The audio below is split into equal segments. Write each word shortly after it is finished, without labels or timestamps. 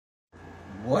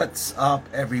What's up,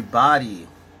 everybody?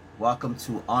 Welcome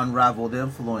to Unraveled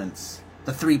Influence,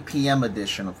 the 3 p.m.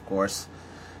 edition, of course.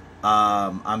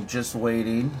 I'm just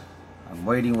waiting. I'm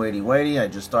waiting. I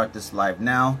just start this live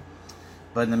now.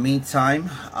 But in the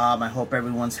meantime, I hope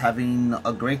everyone's having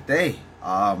a great day.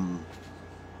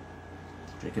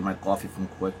 Drinking my coffee from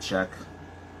Quick Check.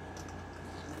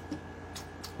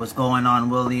 What's going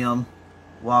on, William?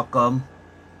 Welcome.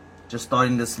 Just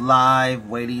starting this live,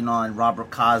 waiting on Robert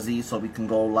Cozzi so we can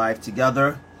go live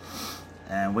together.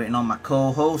 And waiting on my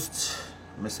co-host,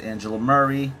 Miss Angela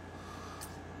Murray.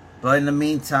 But in the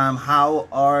meantime, how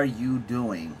are you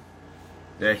doing?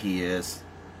 There he is.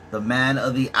 The man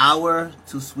of the hour,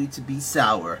 too sweet to be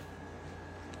sour.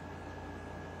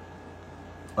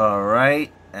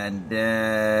 Alright, and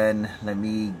then let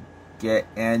me get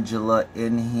Angela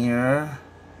in here.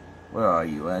 Where are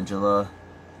you, Angela?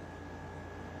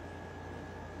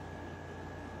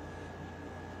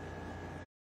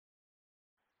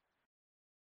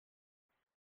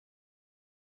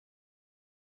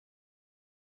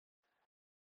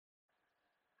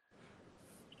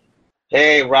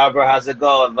 Hey, Robert, how's it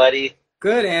going, buddy?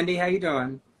 Good, Andy. How you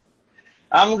doing?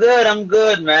 I'm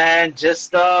good, man.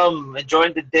 Just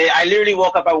enjoying the day. I literally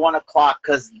woke up at 1 o'clock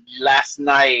because last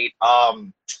night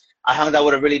I hung out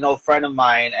with a really no friend of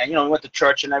mine, and we went to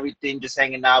church and everything, just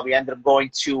hanging out. We ended up going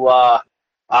to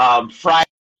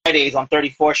Fridays on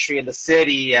 34th Street in the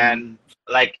city, and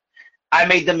like I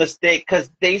made the mistake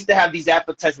because they used to have these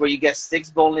appetizers where you get 6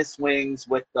 boneless wings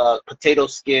with potato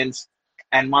skins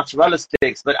and mozzarella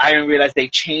sticks, but I didn't realize they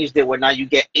changed it where now you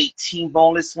get 18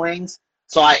 boneless wings.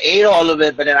 So I ate all of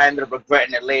it, but then I ended up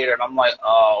regretting it later, and I'm like,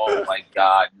 oh my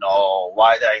God, no,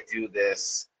 why did I do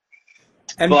this?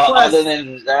 And But plus, other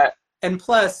than that,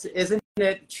 isn't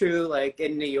it true, like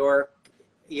in New York,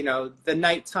 the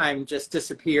nighttime just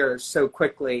disappears so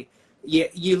quickly.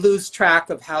 You lose track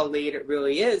of how late it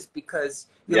really is because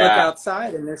you look yeah,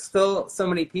 outside and there's still so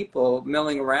many people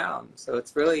milling around. So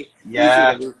it's really easy to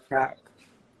yeah, lose track.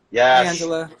 Hi, yes.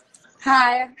 Angela.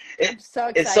 Hi, It I'm so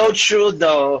it's so excited. true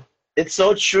though. It's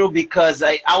so true because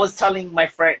I was telling my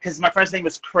friend, because my friend's name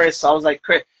is Chris. So I was like,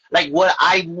 Chris, like, would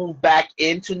I move back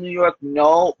into New York?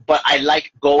 No, but I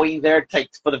like going there to,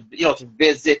 for the to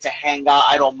visit, to hang out.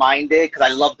 I don't mind it because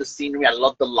I love the scenery. I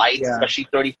love the lights, Yeah. especially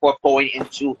 34th going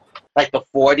into like the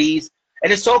 40s.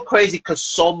 And it's so crazy because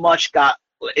so much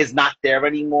is not there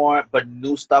anymore, but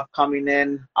new stuff coming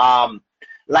in.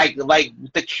 Like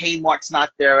the Kmart's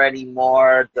not there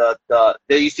anymore. There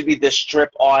used to be this strip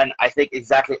on, I think,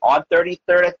 exactly on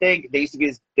 33rd. I think there used to be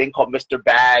this thing called Mr.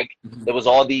 Bag. Mhm. There was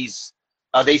all these.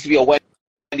 There used to be a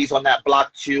Wendy's on that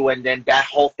block too, and then that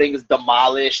whole thing is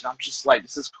demolished. And I'm just like,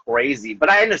 this is crazy. But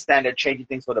I understand they're changing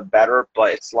things for the better.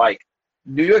 But it's like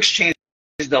New York's changed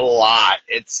a lot.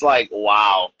 It's like,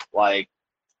 wow, like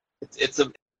it's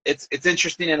a it's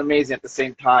interesting and amazing at the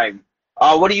same time.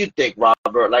 What do you think,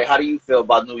 Robert? Like, how do you feel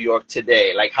about New York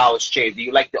today? Like, how it's changed? Do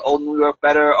you like the old New York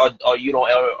better, or you don't,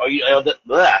 or you,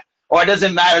 bleh, or it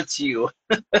doesn't matter to you?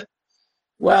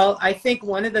 Well, I think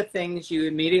one of the things you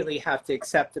immediately have to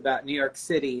accept about New York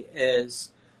City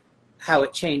is how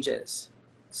it changes.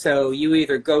 So you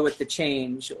either go with the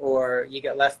change or you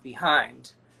get left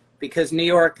behind because New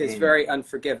York is Mm. very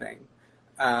unforgiving.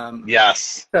 Um,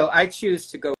 Yes. so I choose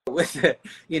to go with it,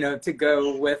 to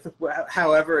go with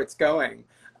however it's going.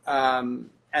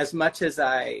 As much as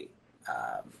I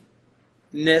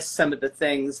miss some of the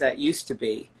things that used to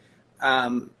be,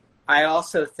 I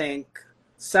also think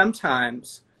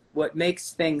sometimes what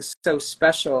makes things so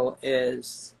special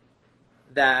is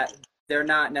that they're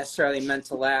not necessarily meant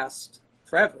to last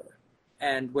forever.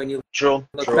 And when you True.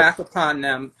 look True. back upon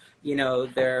them,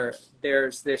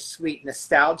 there's this sweet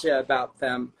nostalgia about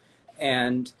them,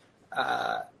 and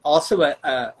also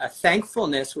a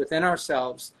thankfulness within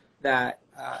ourselves that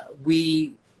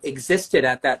we existed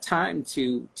at that time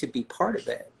to be part of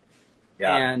it.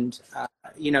 Yeah. And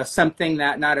something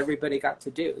that not everybody got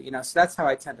to do. So that's how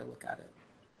I tend to look at it.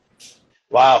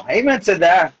 Wow. Amen to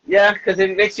that. Yeah, because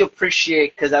it makes you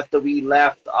appreciate. Because after we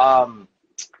left, 34th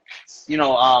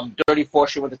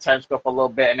Street went to Times Square for a little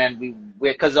bit, and then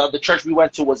because the church we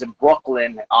went to was in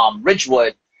Brooklyn,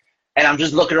 Ridgewood. And I'm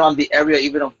just looking around the area,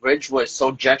 even of Ridgewood,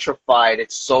 so gentrified.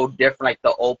 It's so different. Like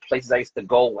the old places I used to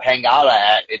go hang out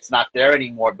at, it's not there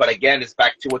anymore. But again, it's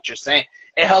back to what you're saying.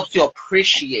 It helps you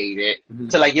appreciate it. Mm-hmm.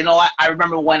 To like, I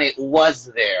remember when it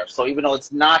was there. So even though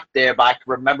it's not there, but I can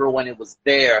remember when it was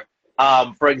there.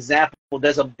 For example,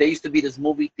 there used to be this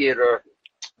movie theater.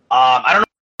 I don't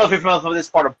know if you're familiar with this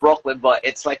part of Brooklyn, but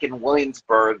it's like in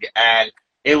Williamsburg, and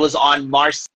It was on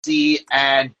Marcy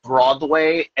and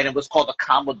Broadway, and it was called the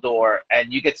Commodore,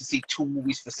 and you get to see two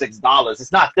movies for $6.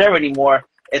 It's not there anymore.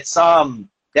 It's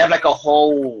they have like a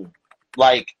whole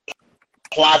like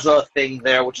plaza thing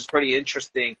there, which is pretty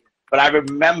interesting. But I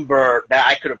remember that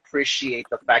I could appreciate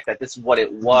the fact that this is what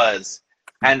it was.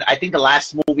 And I think the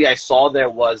last movie I saw there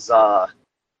was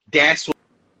Dance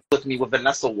with Me with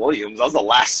Vanessa Williams. That was the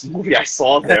last movie I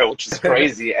saw there, which is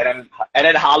crazy. And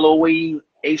then Halloween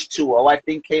H2O, I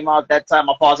think, came out that time.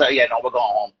 My father said, yeah, no, we're going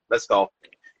home. Let's go.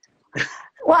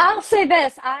 Well, I'll say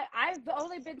this. I've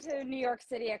only been to New York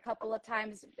City a couple of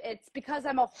times. It's because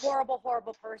I'm a horrible,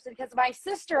 horrible person, because my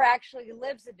sister actually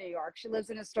lives in New York. She lives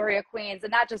in Astoria, Queens.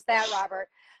 And not just that, Robert.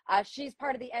 She's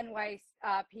part of the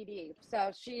NYPD.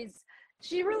 So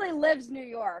she really lives New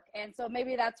York. And so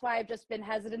maybe that's why I've just been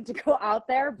hesitant to go out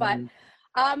there. But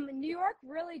New York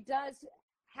really does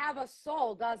have a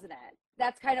soul, doesn't it?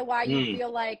 That's kind of why you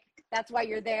feel like that's why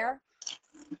you're there.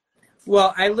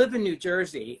 Well, I live in New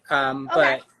Jersey,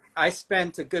 but I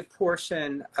spent a good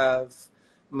portion of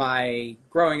my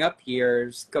growing up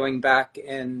years going back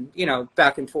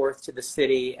back and forth to the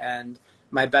city, and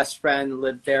my best friend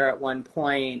lived there at one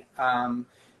point,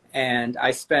 and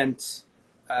I spent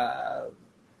the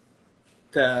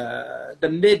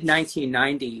mid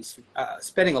 1990s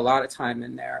spending a lot of time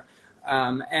in there.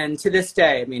 And to this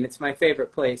day, I mean, it's my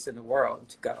favorite place in the world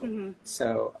to go.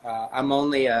 So I'm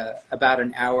only about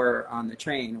an hour on the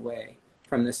train away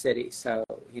from the city. So,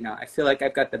 I feel like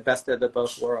I've got the best of the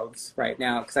both worlds right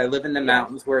now, because I live in the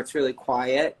mountains where it's really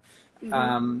quiet,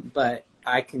 but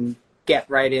I can get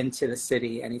right into the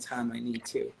city anytime I need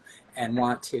to and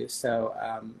want to. So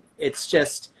it's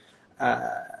just,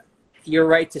 you're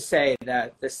right to say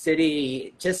that the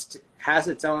city just has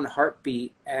its own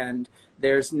heartbeat, and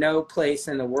there's no place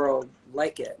in the world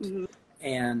like it.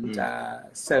 And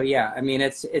so, yeah, I mean,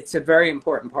 it's a very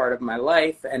important part of my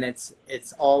life, and it's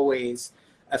always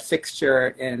a fixture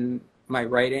in my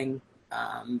writing,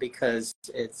 because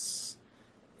it's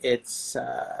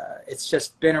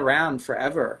just been around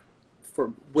forever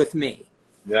with me.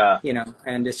 Yeah.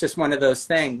 And it's just one of those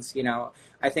things,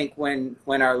 I think when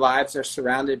our lives are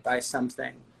surrounded by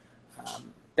something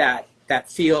that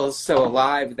feels so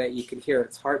alive that you can hear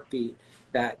its heartbeat,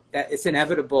 that it's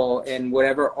inevitable in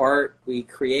whatever art we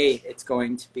create, it's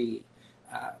going to be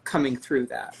coming through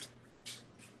that.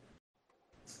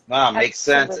 Wow, makes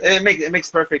sense. It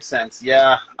makes perfect sense.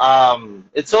 Yeah.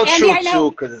 It's so Andy, true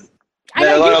too, because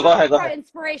go ahead.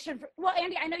 Inspiration. Well,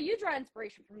 Andy, I know you draw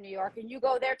inspiration from New York, and you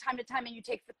go there time to time and you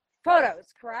take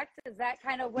photos, correct? Is that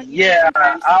kind of what you do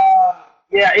sometimes?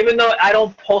 Yeah, even though I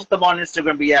don't post them on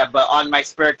Instagram, but on my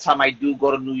spare time I do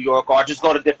go to New York, or I just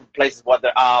go to different places,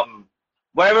 whether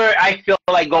wherever I feel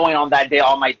like going on that day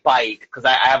on my bike, because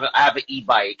I have an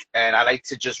e-bike and I like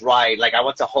to just ride. Like I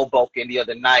went to Hoboken the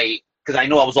other night because I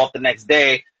knew I was off the next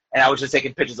day, and I was just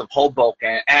taking pictures of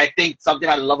Hoboken. And I think something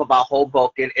I love about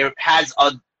Hoboken, it has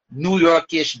a New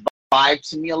Yorkish vibe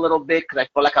to me a little bit, because I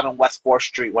feel like I'm in West 4th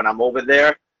Street when I'm over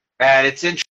there. And it's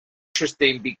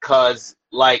interesting because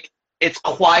like it's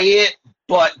quiet,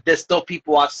 but there's still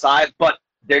people outside, but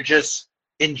they're just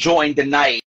enjoying the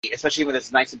night, especially when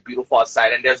it's nice and beautiful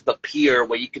outside. And there's the pier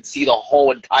where you can see the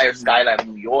whole entire skyline of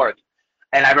New York.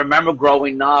 And I remember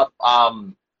growing up,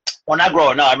 well, not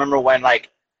growing up, I remember when like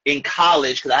in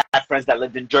college, because I had friends that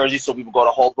lived in Jersey, so we would go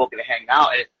to Hoboken and hang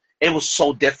out. And it was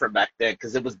so different back then,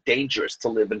 because it was dangerous to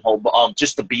live in Hoboken,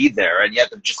 just to be there, and you have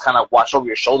to just kind of watch over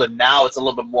your shoulder. Now it's a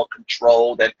little bit more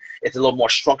controlled, and it's a little more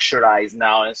structuredized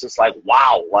now, and it's just like,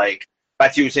 wow, like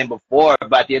that's what you were saying before.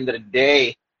 But at the end of the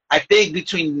day, I think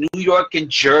between New York and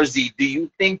Jersey, do you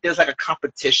think there's like a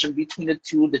competition between the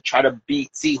two to try to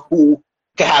see who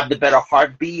can have the better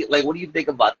heartbeat? Like, what do you think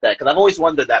about that? Because I've always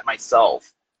wondered that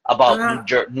myself about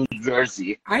New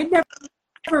Jersey. I never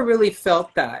really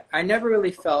felt that. I never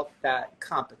really felt that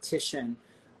competition.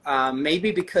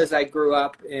 Maybe because I grew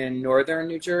up in northern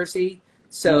New Jersey,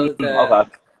 so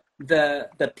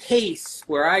the pace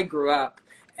where I grew up,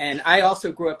 and I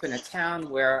also grew up in a town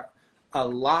where a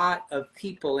lot of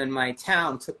people in my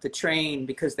town took the train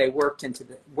because they worked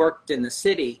in the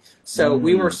city. So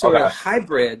we were sort of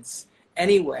hybrids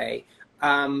anyway.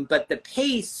 But the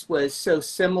pace was so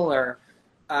similar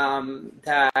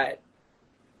that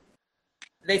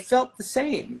they felt the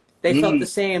same. They felt the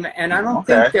same, and I don't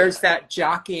think there's that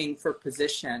jockeying for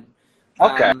position.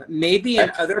 Maybe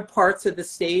in other parts of the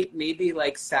state, maybe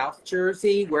like South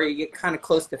Jersey, where you get kind of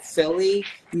close to Philly,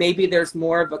 maybe there's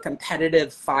more of a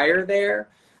competitive fire there,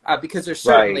 because there's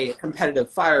certainly a competitive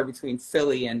fire between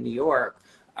Philly and New York.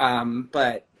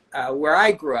 But where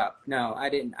I grew up, no, I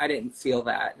didn't feel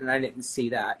that, and I didn't see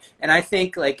that. And I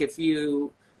think like if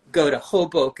you go to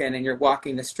Hoboken and you're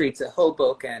walking the streets of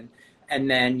Hoboken, and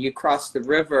then you cross the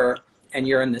river and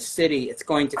you're in the city, it's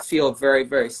going to feel very,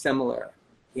 very similar,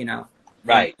 you know,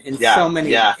 Right. in Yeah. so many,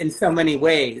 Yeah. in so many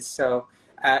ways. So,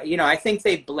 you know, I think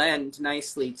they blend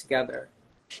nicely together.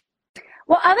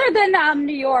 Well, other than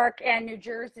New York and New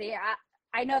Jersey,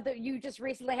 I know that you just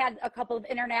recently had a couple of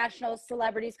international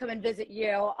celebrities come and visit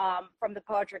you from the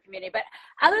poetry community. But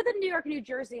other than New York and New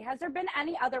Jersey, has there been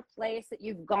any other place that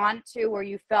you've gone to where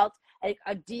you felt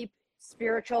a deep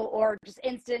spiritual or just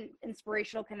instant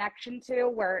inspirational connection to,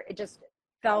 where it just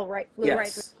flew right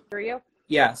through you?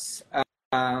 Yes.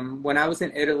 When I was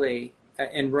in Italy,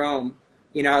 in Rome,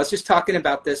 you know, I was just talking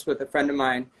about this with a friend of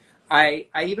mine. I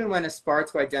even went as far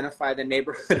to identify the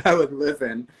neighborhood I would live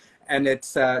in. And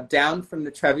it's down from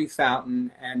the Trevi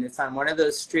Fountain, and it's on one of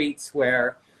those streets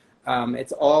where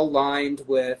it's all lined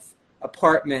with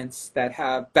apartments that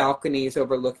have balconies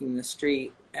overlooking the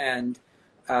street. And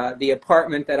the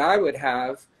apartment that I would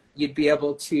have, you'd be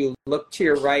able to look to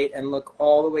your right and look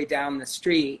all the way down the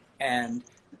street and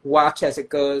watch as it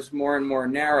goes more and more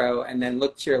narrow, and then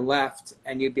look to your left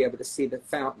and you'd be able to see the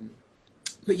fountain.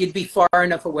 But you'd be far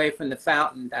enough away from the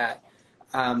fountain that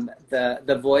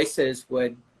the voices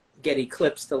would get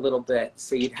eclipsed a little bit,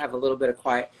 so you'd have a little bit of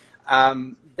quiet.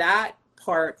 That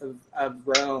part of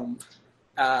Rome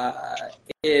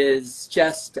is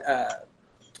just,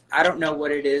 I don't know what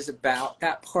it is about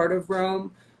that part of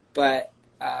Rome, but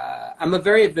I'm a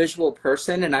very visual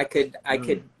person, and I could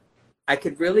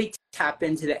really tap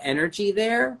into the energy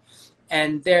there.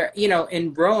 And there, you know,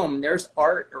 in Rome, there's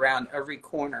art around every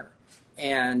corner.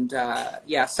 And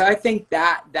yeah, so I think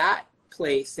that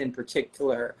place in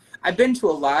particular, I've been to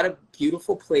a lot of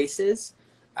beautiful places,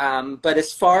 but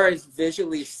as far as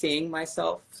visually seeing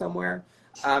myself somewhere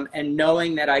and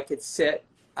knowing that I could sit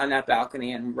on that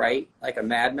balcony and write like a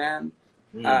madman,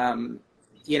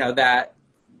 you know,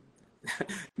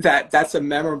 that's a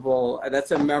memorable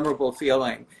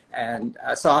feeling, and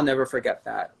so I'll never forget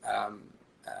that.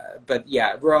 But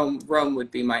yeah, Rome would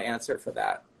be my answer for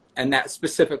that, and that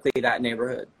specifically that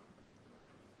neighborhood.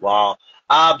 Wow.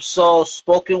 So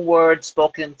spoken word,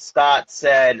 spoken Scott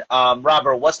said,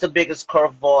 Robert, what's the biggest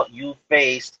curveball you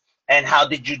faced, and how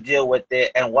did you deal with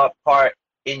it, and what part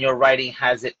in your writing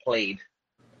has it played?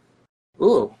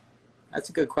 Ooh, that's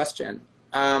a good question.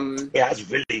 Yeah, that's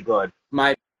really good.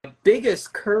 My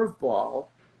biggest curveball,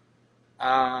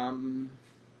 I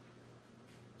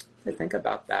think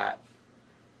about that.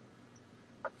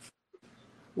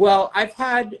 Well, I've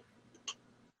had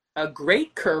a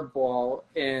great curveball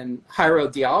in Jairo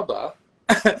Dialba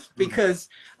because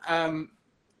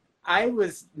I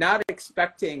was not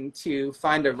expecting to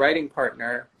find a writing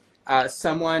partner,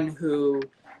 someone who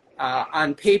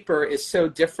on paper is so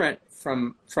different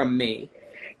from me.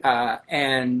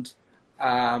 And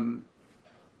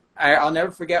I'll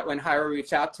never forget when Jairo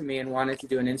reached out to me and wanted to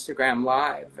do an Instagram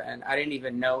live, and I didn't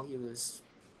even know he was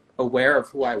aware of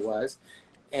who I was.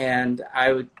 And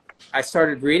I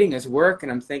started reading his work,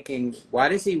 and I'm thinking, why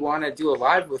does he want to do a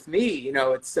live with me? You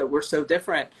know, we're so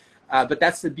different, but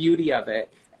that's the beauty of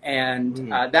it.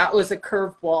 And that was a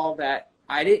curveball that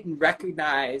I didn't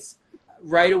recognize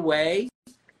right away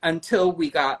until we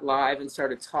got live and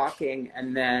started talking.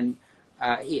 And then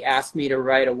he asked me to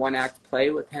write a one-act play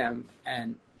with him,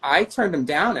 and I turned him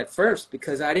down at first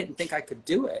because I didn't think I could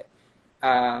do it.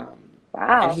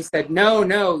 Wow. And he said, no,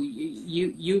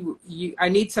 I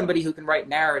need somebody who can write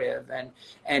narrative.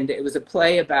 And it was a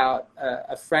play about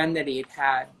a friend that he'd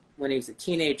had when he was a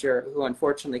teenager who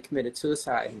unfortunately committed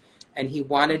suicide. And he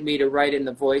wanted me to write in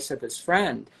the voice of his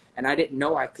friend. And I didn't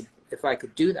know if I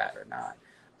could do that or not.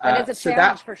 That is a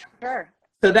challenge for sure.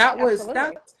 So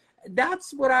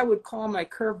that's what I would call my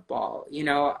curveball. You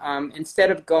know, instead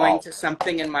of going to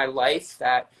something in my life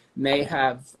that may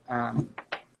have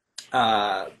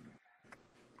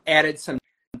added some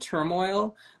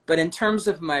turmoil, but in terms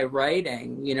of my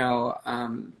writing, you know,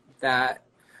 that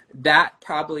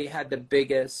probably had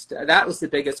that was the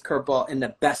biggest curveball in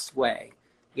the best way,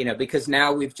 you know, because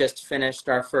now we've just finished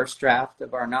our first draft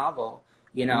of our novel,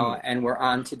 you know, and we're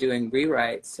on to doing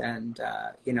rewrites. And,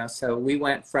 you know, so we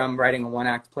went from writing a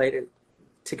one-act play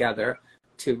together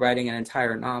to writing an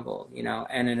entire novel, you know,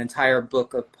 and an entire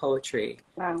book of poetry,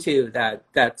 too,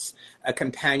 that's a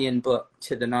companion book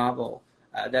to the novel,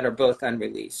 that are both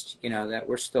unreleased, you know, that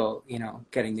we're still, you know,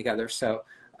 getting together. So,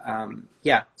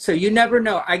 yeah, so you never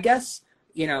know. I guess,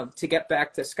 you know, to get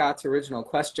back to Scott's original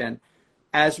question,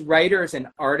 as writers and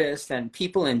artists and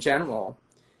people in general,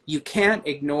 you can't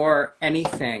ignore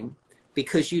anything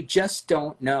because you just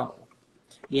don't know,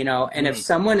 you know, and if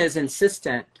someone is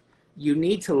insistent, you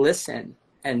need to listen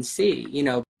and see, you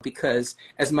know, because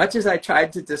as much as I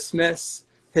tried to dismiss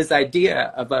his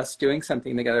idea of us doing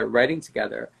something together, writing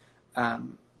together,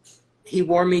 he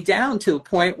wore me down to a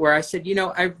point where I said,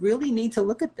 I really need to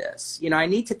look at this. I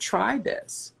need to try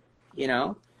this,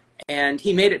 and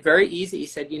he made it very easy. He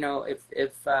said,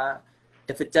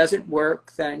 if it doesn't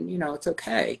work, then, it's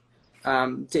okay.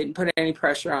 Didn't put any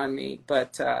pressure on me,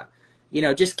 but,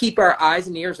 just keep our eyes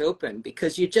and ears open,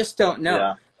 because you just don't know.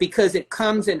 Yeah. Because it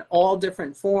comes in all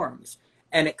different forms,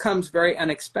 and it comes very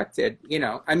unexpected.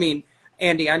 I mean,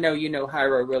 Andy, I know you know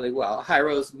Jairo really well.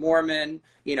 Jairo's Mormon.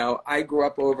 I grew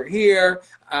up over here.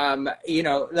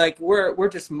 Like we're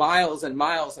just miles and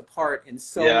miles apart in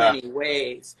so many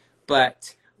ways,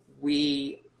 but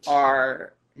we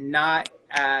are not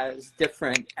as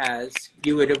different as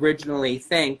you would originally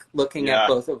think looking at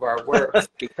both of our works,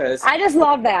 because I just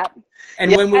love that.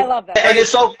 And when I love that. And it's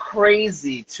so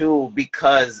crazy too,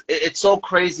 because it's so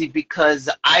crazy because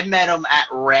I met him at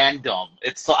random.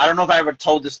 I don't know if I ever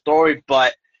told the story,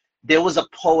 but there was a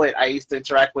poet I used to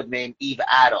interact with named Eve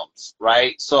Adams,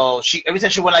 right? So every time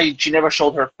she went, she never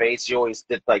showed her face. She always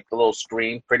did like a little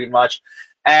scream, pretty much.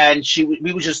 And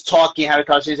we were just talking, having a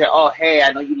conversation. She said, "Oh, hey,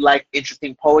 I know you like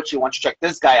interesting poetry. Why don't you check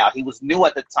this guy out?" He was new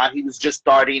at the time. He was just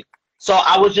starting. So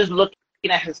I was just looking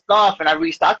at his stuff, and I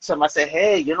reached out to him. I said,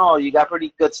 "Hey, you got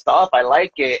pretty good stuff. I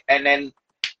like it." And then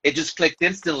it just clicked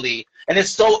instantly. And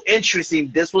it's so interesting.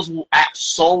 This was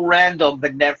so random,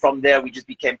 but then from there, we just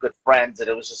became good friends. And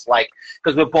it was just like,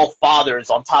 because we're both fathers.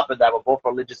 On top of that, we're both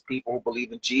religious people who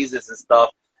believe in Jesus and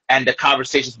stuff. And the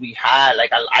conversations we had,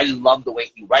 like, I love the way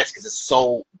he writes because it's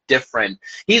so different.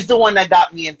 He's the one that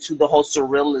got me into the whole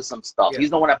surrealism stuff. Yeah. He's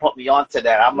the one that put me onto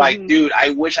that. I'm like, dude, I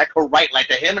wish I could write like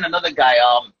that. Him and another guy,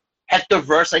 Hector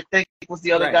Verse, I think was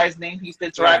the other guy's name he used to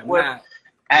interact with. Matt.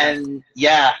 And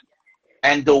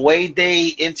and the way they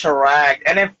interact.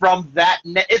 And then from that,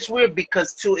 it's weird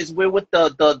because too, it's weird with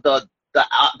the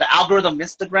algorithm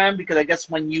Instagram, because I guess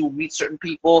when you meet certain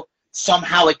people,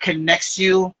 somehow it connects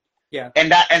you. Yeah.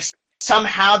 And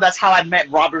somehow that's how I met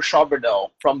Robert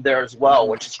Charbonneau from there as well,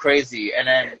 which is crazy. And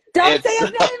then don't say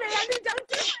his name, Andy, don't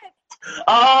do it.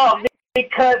 Oh,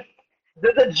 because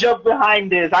there's a joke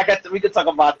behind this. We could talk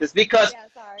about this because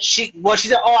she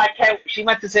said, "Oh, I can't." She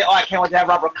meant to say, "Oh, I can't wait to have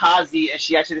Robert Cozzi," and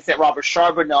she actually said Robert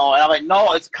Charbonneau, and I'm like,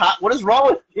 "No, it's what is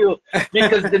wrong with you?"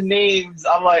 Because the names,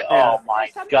 I'm like, "Oh my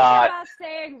God." About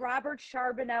saying Robert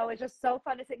Charbonneau is just so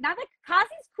fun to say. Not that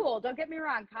Cozzi's cool. Don't get me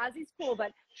wrong, Cozzi's cool,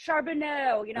 but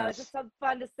Charbonneau, it's just so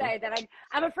fun to say that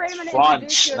I'm afraid I'm going to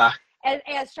introduce you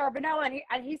as Charbonneau, and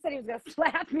he said he was going to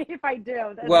slap me if I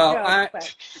do. That's well,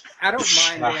 I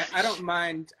don't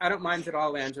mind. I don't mind at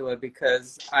all, Angela,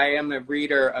 because I am a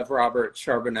reader of Robert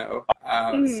Charbonneau.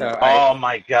 Oh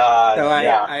my God!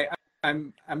 So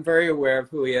I'm very aware of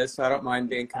who he is, so I don't mind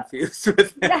being confused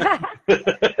with him.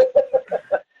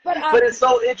 But it's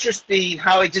so interesting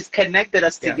how it just connected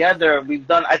us together.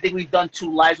 I think we've done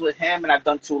 2 lives with him, and I've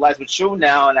done 2 lives with you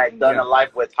now, and I've done a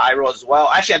live with Jairo as well.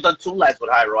 Actually, I've done 2 lives with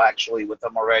Jairo actually with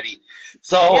him already.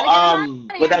 So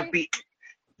would that be?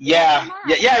 Yeah.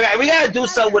 We gotta do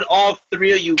so with all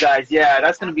 3 of you guys. Yeah,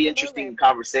 that's gonna be interesting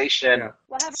conversation. Yeah.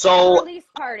 We'll have a release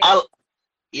party.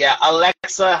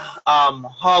 Alexa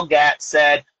Hogat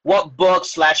said, "What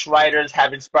books/writers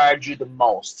have inspired you the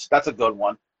most?" That's a good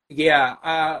one.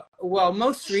 Yeah, well,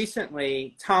 most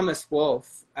recently, Thomas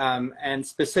Wolfe, and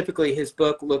specifically his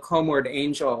book, Look Homeward,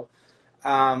 Angel.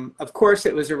 Of course,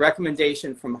 it was a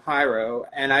recommendation from Jairo,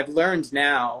 and I've learned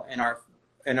now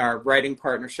in our writing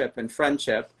partnership and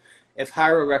friendship, if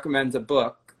Jairo recommends a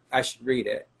book, I should read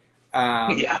it.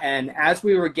 And as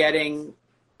we were getting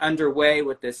underway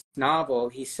with this novel,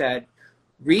 he said,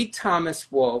 read Thomas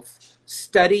Wolfe,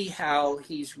 study how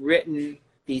he's written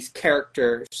these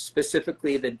characters,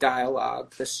 specifically the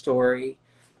dialogue, the story,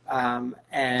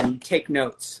 and take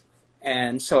notes.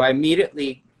 And so I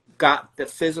immediately got the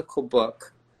physical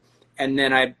book, and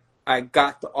then I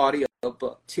got the audio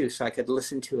book too, so I could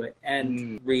listen to it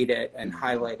and read it and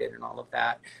highlight it and all of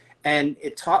that. And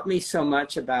it taught me so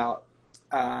much about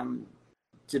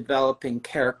developing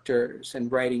characters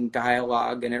and writing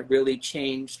dialogue, and it really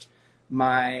changed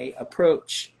my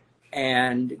approach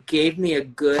and gave me a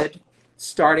good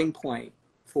starting point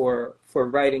for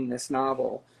writing this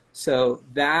novel. So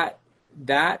that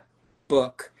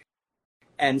book,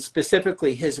 and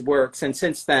specifically his works, and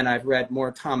since then I've read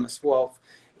more Thomas Wolfe,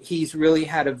 he's really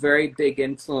had a very big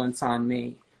influence on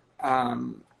me.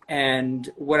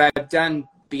 And what I've done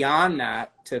beyond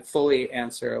that, to fully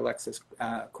answer Alexa's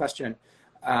question,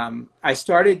 I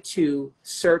started to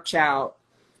search out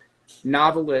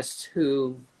novelists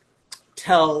who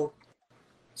tell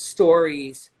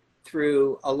stories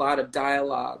through a lot of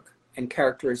dialogue and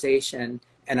characterization,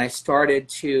 and I started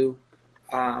to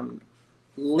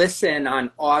listen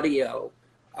on audio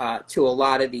to a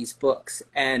lot of these books.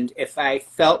 And if I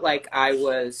felt like I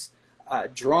was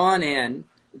drawn in,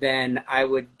 then I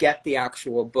would get the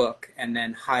actual book and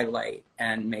then highlight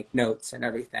and make notes and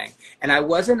everything. And I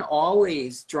wasn't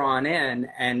always drawn in,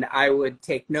 and I would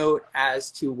take note as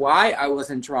to why I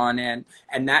wasn't drawn in,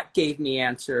 and that gave me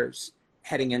answers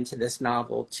heading into this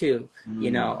novel too.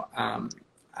 You know,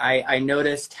 I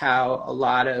noticed how a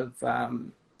lot of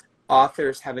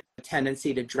authors have a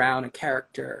tendency to drown a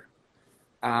character,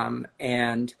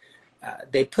 and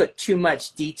they put too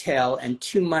much detail and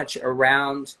too much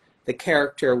around the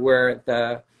character where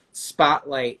the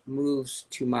spotlight moves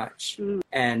too much,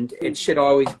 and it should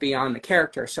always be on the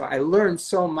character. So I learned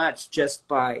so much just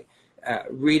by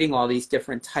reading all these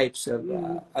different types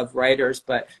of writers.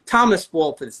 But Thomas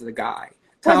Wolfe is the guy.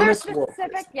 Thomas Wolfe.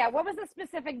 Yeah, what was the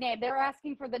specific name? They were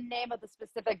asking for the name of the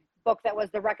specific book that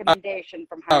was the recommendation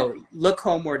from Howard. Oh, Look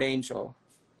Homeward, Angel.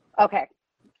 Okay.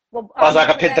 Well, I was like,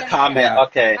 I picked the comment.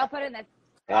 Okay. I'll put it in the.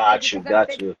 Got you.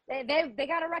 They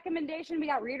got a recommendation. We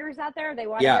got readers out there. They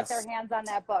want to get their hands on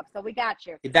that book, so we got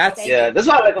you. That's this is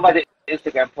what I like about the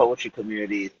Instagram poetry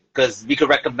community, because we could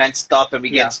recommend stuff and we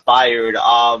get inspired.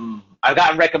 I've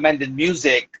gotten recommended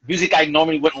music I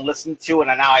normally wouldn't listen to, and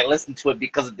now I listen to it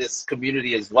because of this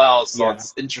community as well. So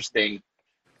it's interesting.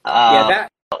 That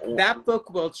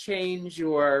book will change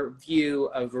your view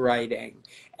of writing,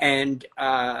 and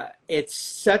it's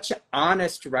such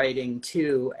honest writing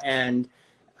too. And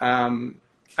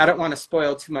I don't want to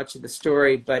spoil too much of the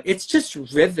story, but it's just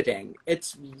riveting.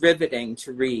 It's riveting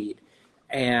to read,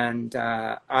 and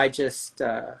I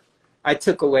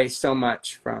took away so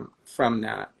much from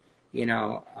that, you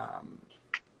know,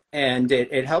 and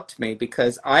it helped me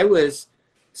because I was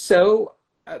so.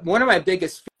 One of my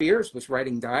biggest fears was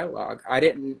writing dialogue. I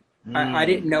didn't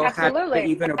know how to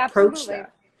even approach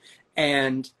that.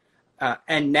 And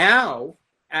now,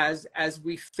 as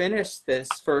we finish this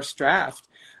first draft,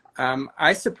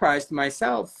 I surprised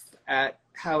myself at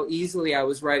how easily I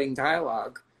was writing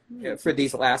dialogue for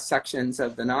these last sections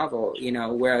of the novel, you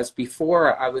know, whereas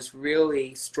before I was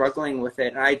really struggling with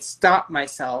it, and I'd stop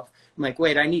myself. I'm like,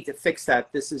 wait, I need to fix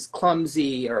that. This is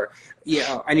clumsy, or, you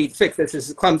know, I need to fix this. This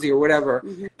is clumsy or whatever.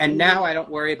 And now I don't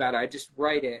worry about it. I just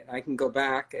write it. I can go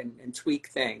back and tweak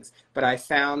things. But I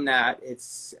found that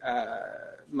it's,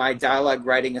 my dialogue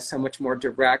writing is so much more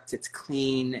direct. It's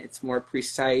clean. It's more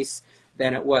precise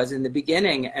than it was in the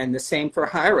beginning. And the same for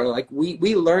Hiro. Like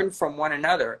we learned from one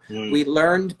another. We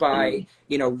learned by,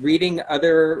 you know, reading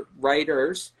other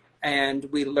writers, and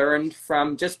we learned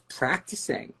from just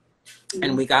practicing.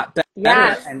 And we got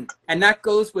better, and that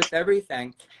goes with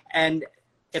everything. And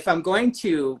if I'm going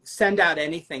to send out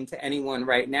anything to anyone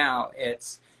right now,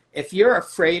 it's if you're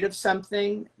afraid of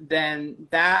something, then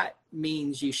that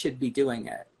means you should be doing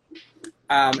it.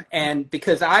 And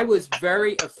because I was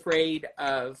very afraid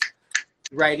of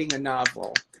writing a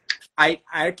novel, I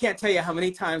can't tell you how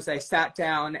many times I sat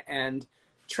down and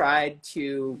tried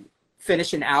to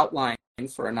finish an outline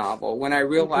for a novel when I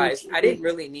realized I didn't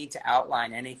really need to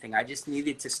outline anything. I just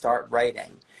needed to start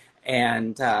writing.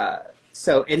 And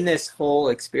so in this whole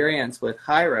experience with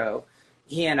Hiro,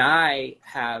 he and I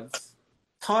have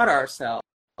taught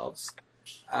ourselves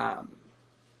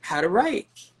how to write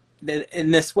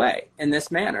in this way, in this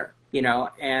manner, you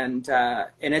know, and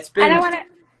it's been. And I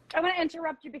want to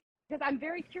interrupt you because I'm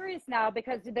very curious now,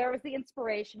 because there was the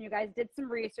inspiration. You guys did some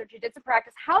research, you did some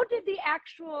practice. How did the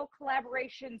actual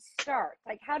collaboration start?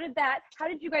 Like, how did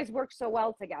you guys work so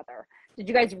well together? Did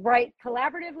you guys write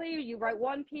collaboratively? You write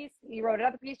one piece, you wrote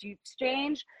another piece, you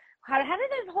exchange? How did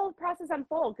that whole process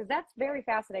unfold? Because that's very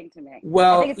fascinating to me.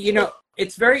 Well, you know,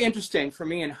 it's very interesting for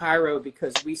me and Hiro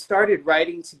because we started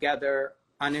writing together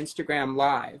on Instagram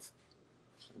Live.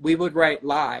 We would write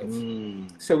live.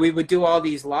 So we would do all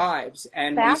these lives,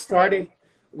 and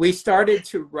we started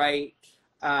to write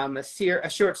a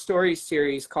short story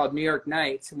series called New York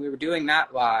Nights, and we were doing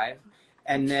that live.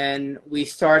 And then we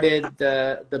started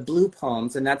the Blue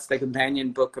Poems, and that's the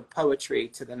companion book of poetry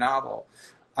to the novel.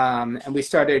 And we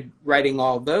started writing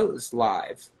all those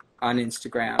live on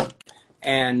Instagram.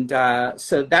 And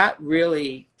so that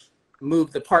really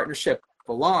moved the partnership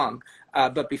along.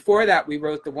 But before that, we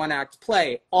wrote the one-act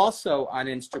play also on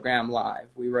Instagram Live.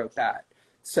 We wrote that.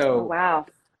 So, wow.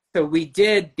 So we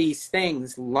did these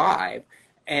things live.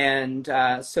 And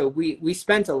so we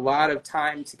spent a lot of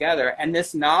time together. And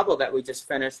this novel that we just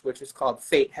finished, which is called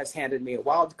Fate Has Handed Me a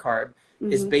Wild Card,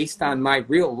 is based on my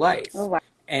real life. Oh, wow.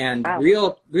 And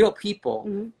real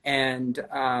people. And,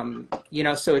 you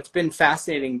know, so it's been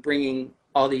fascinating bringing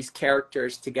all these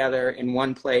characters together in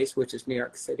one place, which is New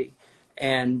York City.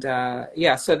 And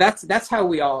yeah, so that's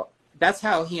how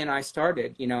he and I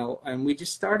started, you know, and we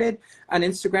just started on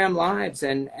Instagram Lives,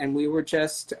 and we were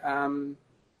just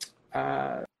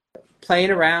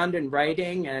playing around and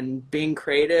writing and being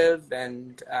creative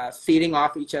and feeding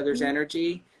off each other's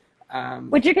energy.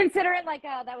 Would you consider it like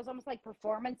that was almost like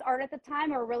performance art at the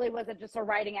time, or really was it just a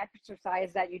writing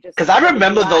exercise that you just? Because I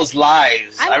remember those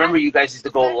lives. I remember you guys used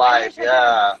to go live.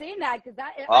 Yeah. I've seen that because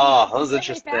that. Oh, that was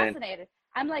interesting. Fascinated.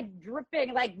 I'm like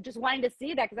dripping, like just wanting to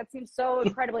see that because that seems so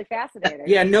incredibly fascinating.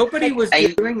 Yeah, nobody was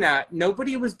doing that.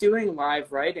 Nobody was doing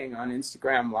live writing on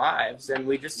Instagram Lives, and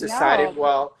we just decided,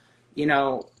 well, you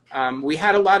know, we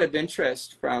had a lot of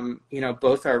interest from, you know,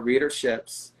 both our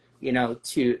readerships, you know,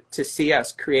 to see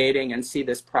us creating and see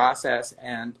this process,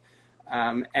 and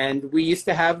we used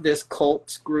to have this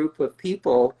cult group of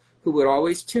people who would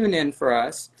always tune in for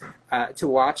us to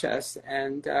watch us,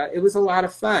 and it was a lot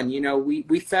of fun. You know,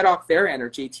 we fed off their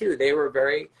energy too. They were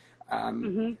very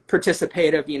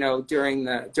participative, you know, during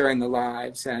the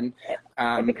lives, and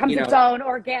it becomes its own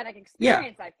organic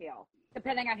experience. I feel,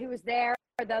 depending on who was there,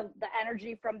 the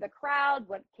energy from the crowd,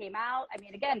 what came out. I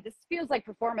mean, again, this feels like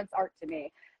performance art to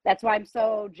me. That's why I'm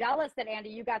so jealous that, Andy,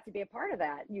 you got to be a part of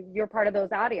that. You're part of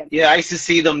those audiences. Yeah, I used to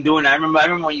see them doing that. I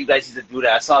remember when you guys used to do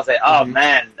that. So I was like, oh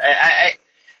man,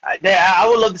 I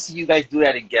would love to see you guys do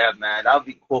that again, man. That would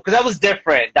be cool. Because that was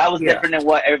different. That was different than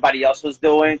what everybody else was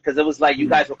doing. Because it was like you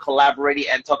guys were collaborating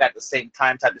and talk at the same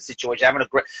time type of situation. Having a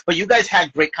great, but you guys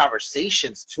had great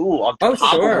conversations too on top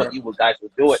of what you guys were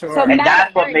doing. Sure. And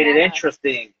that's what made it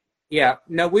interesting. Yeah,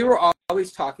 no, we were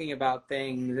always talking about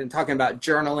things and talking about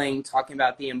journaling, talking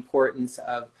about the importance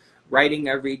of writing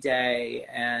every day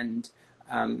and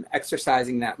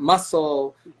exercising that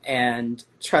muscle and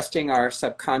trusting our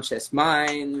subconscious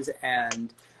minds.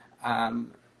 And,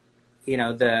 you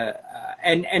know,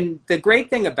 and the great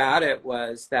thing about it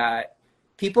was that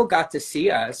people got to see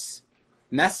us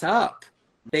mess up.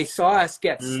 They saw us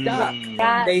get stuck.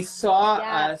 Yes. They saw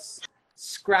us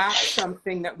scratch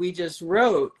something that we just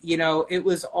wrote. You know, it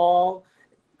was all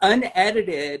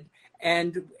unedited.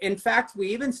 And in fact, we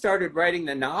even started writing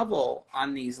the novel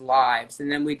on these lives.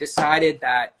 And then we decided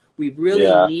that we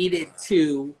really needed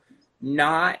to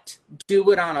not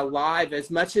do it on a live. As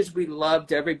much as we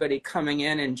loved everybody coming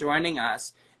in and joining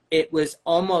us, it was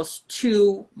almost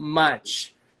too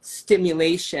much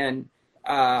stimulation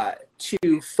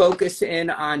to focus in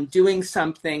on doing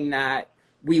something that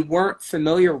we weren't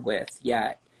familiar with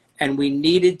yet, and we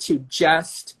needed to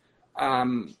just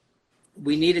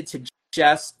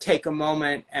take a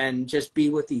moment and just be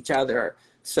with each other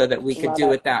so that we could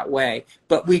do it that way.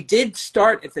 But we did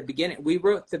start at the beginning. We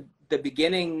wrote the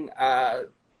beginning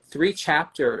 3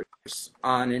 chapters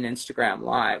on an Instagram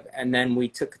Live, and then we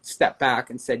took a step back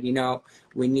and said, you know,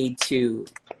 we need to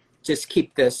just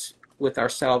keep this with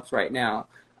ourselves right now.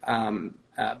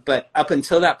 But up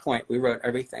until that point, we wrote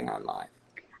everything on live.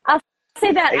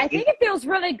 Say that I think it feels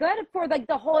really good for like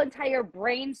the whole entire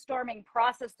brainstorming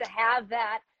process to have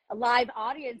that live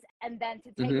audience, and then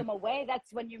to take them away.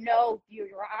 That's when you know you're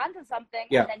onto something,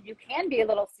 and then you can be a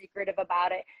little secretive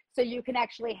about it, so you can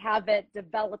actually have it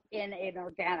develop in an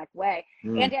organic way.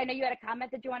 Andy, I know you had a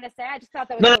comment that you want to say. I just thought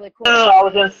that was really cool. No, I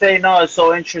was gonna say it's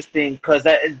so interesting because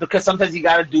sometimes you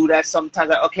gotta do that. Sometimes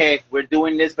like, okay, we're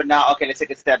doing this, but now let's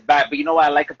take a step back. But you know what I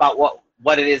like about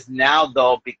what it is now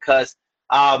though, because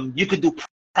you could do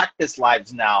practice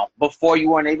lives now. Before you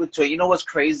weren't able to. You know what's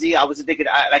crazy? I was thinking,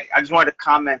 I just wanted to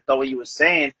comment though what you were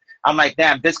saying. I'm like,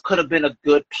 damn, this could have been a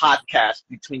good podcast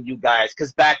between you guys,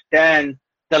 because back then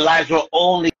the lives were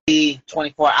only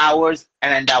 24 hours,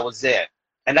 and then that was it.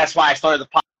 And that's why I started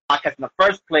the podcast in the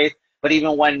first place. But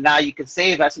even when now you can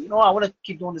save, I said, you know what, I want to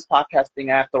keep doing this podcast thing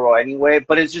after all anyway.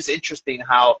 But it's just interesting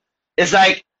how it's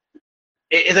like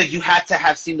you had to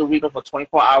have seen the reader for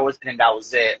 24 hours, and then that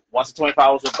was it. Once the 24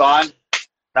 hours were gone,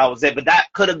 that was it. But that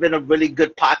could have been a really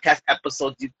good podcast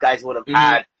episode you guys would have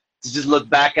had to just look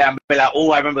back at and be like,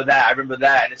 oh, I remember that.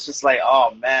 And it's just like,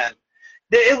 oh, man.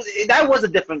 That was a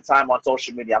different time on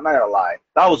social media. I'm not going to lie.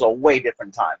 That was a way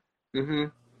different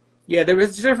time. Yeah, there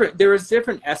was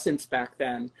different essence back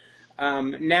then.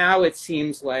 Now it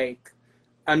seems like,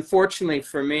 unfortunately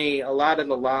for me, a lot of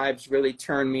the lives really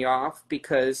turn me off,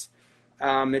 because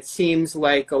it seems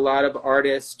like a lot of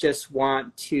artists just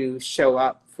want to show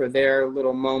up for their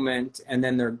little moment and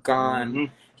then they're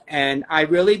gone. And I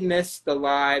really miss the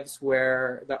lives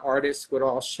where the artists would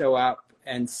all show up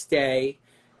and stay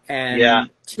and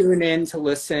tune in to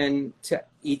listen to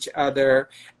each other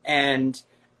and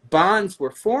bonds were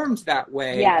formed that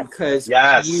way Yes. because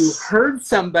Yes. you heard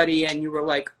somebody and you were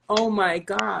like, oh my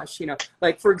gosh, you know,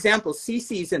 like for example,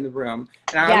 Cece's in the room,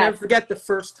 and I'll never forget the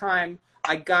first time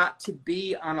I got to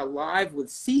be on a live with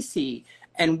Cece,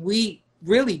 and we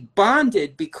really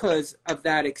bonded because of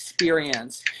that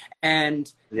experience.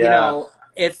 And you know,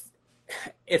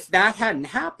 if that hadn't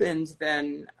happened,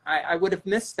 then I would have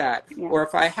missed that. Or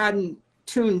if I hadn't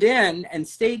tuned in and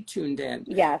stayed tuned in.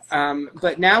 Yes.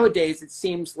 But nowadays it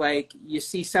seems like you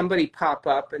see somebody pop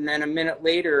up and then a minute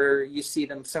later you see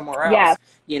them somewhere else,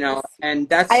 you know, and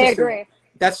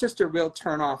that's just a real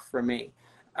turnoff for me.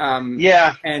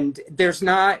 And there's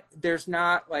not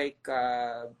like,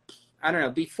 I don't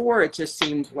know, before it just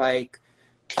seemed like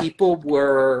people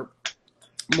were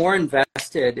more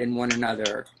invested in one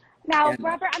another. Now,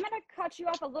 Robert, I'm going to cut you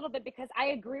off a little bit because I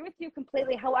agree with you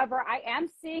completely. However, I am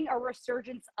seeing a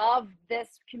resurgence of this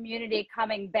community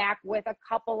coming back with a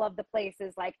couple of the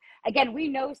places. Like, again, we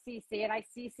know CC, and I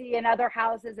CC in other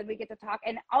houses, and we get to talk.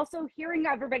 And also hearing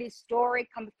everybody's story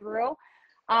come through,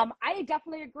 I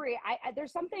definitely agree.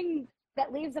 There's something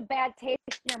that leaves a bad taste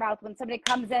in your mouth when somebody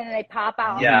comes in and they pop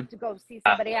out to go see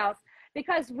somebody else.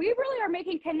 Because we really are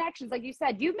making connections. Like you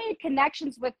said, you made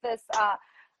connections with this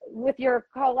with your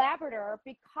collaborator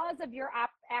because of your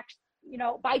you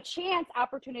know, by chance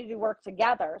opportunity to work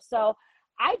together. So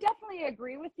I definitely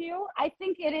agree with you. I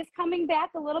think it is coming back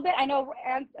a little bit. I know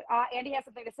Andy has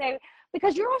something to say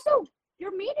because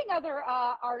you're meeting other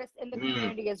artists in the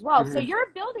community as well. So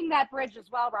you're building that bridge as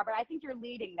well, Robert. I think you're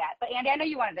leading that. But Andy, I know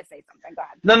you wanted to say something. Go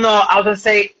ahead. No, I was gonna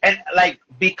say, and like,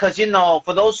 because you know,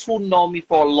 for those who know me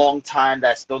for a long time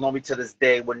that still know me to this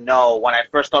day would know when I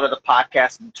first started the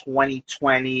podcast in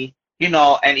 2020, you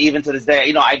know, and even to this day,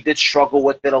 you know, I did struggle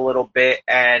with it a little bit.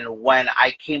 And when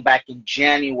I came back in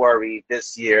January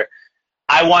this year,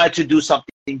 I wanted to do something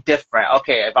different.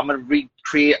 Okay, if I'm going to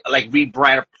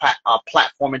rebrand a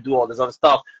platform and do all this other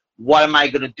stuff, what am I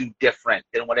going to do different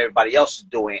than what everybody else is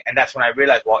doing? And that's when I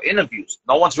realized, well, interviews.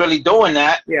 No one's really doing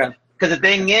that. Yeah. Because the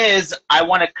thing is, I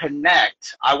want to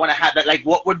connect. I want to have that, like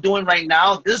what we're doing right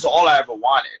now, this is all I ever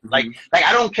wanted. Like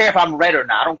I don't care if I'm read or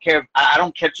not. I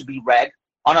don't care to be read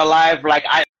on a live. Like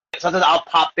sometimes I'll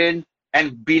pop in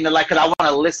and be in the live because I want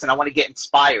to listen. I want to get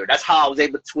inspired. That's how I was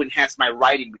able to enhance my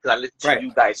writing because I listened to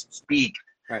you guys speak.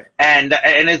 Right. And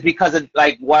it's because of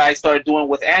like what I started doing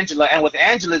with Angela. And with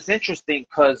Angela, it's interesting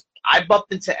because I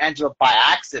bumped into Angela by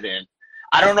accident.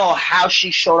 I don't know how she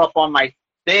showed up on my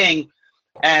thing.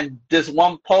 And this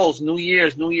one post, New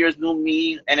Year's, New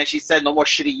Me. And then she said, no more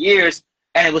shitty years.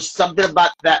 And it was something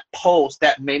about that post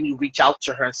that made me reach out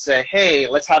to her and say, hey,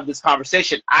 let's have this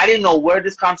conversation. I didn't know where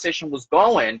this conversation was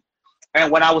going. And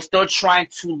when I was still trying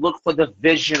to look for the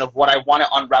vision of what I wanted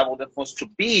Unraveled Influence to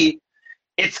be,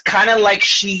 it's kind of like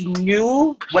she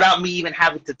knew without me even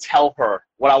having to tell her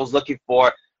what I was looking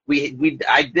for.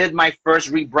 I did my first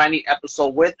rebranding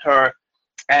episode with her,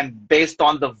 and based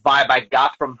on the vibe I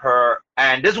got from her,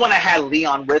 and this one I had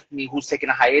Leon with me, who's taking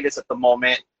a hiatus at the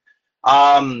moment.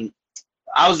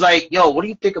 I was like, yo, what do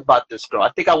you think about this girl?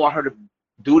 I think I want her to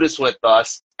do this with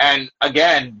us. And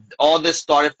again, all this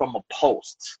started from a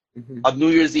post, a New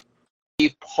Year's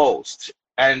Eve post.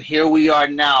 And here we are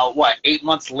now, 8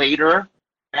 months later,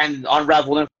 and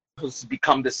Unraveled Influence has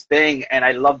become this thing. And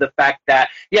I love the fact that,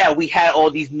 we had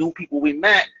all these new people we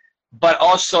met, but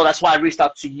also that's why I reached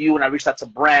out to you and I reached out to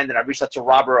Brand and I reached out to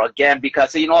Robert again,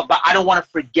 because, you know, but I don't want to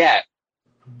forget,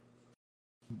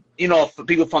 you know, for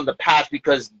people from the past,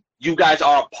 because you guys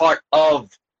are a part of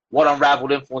what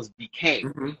Unraveled Influence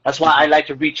became. That's why I like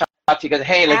to reach out to you guys.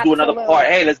 Hey, let's do another part.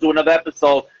 Hey, let's do another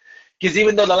episode. Because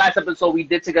even though the last episode we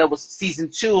did together was season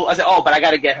 2, I said, oh, but I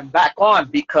got to get him back on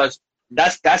because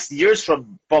that's years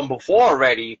from before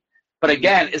already. But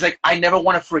again, it's like I never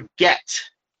want to forget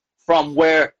from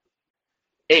where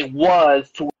it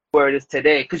was to where it is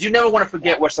today, because you never want to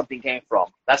forget where something came from.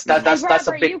 That's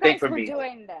a big thing for me.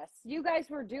 You guys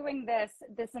were doing this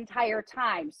entire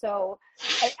time, so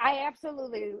I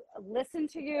absolutely listen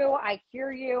to you, I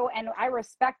hear you, and I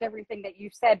respect everything that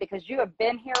you've said because you have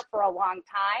been here for a long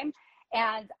time.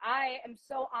 And I am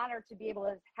so honored to be able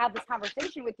to have this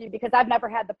conversation with you because I've never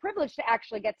had the privilege to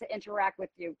actually get to interact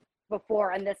with you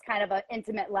before on this kind of an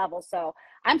intimate level. So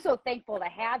I'm so thankful to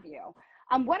have you.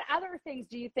 What other things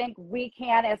do you think we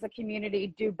can as a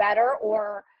community do better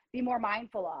or be more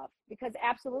mindful of? Because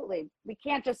absolutely, we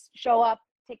can't just show up,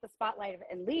 take the spotlight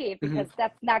and leave, because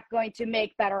that's not going to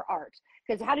make better art.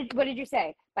 Because what did you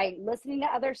say? By listening to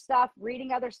other stuff,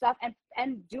 reading other stuff,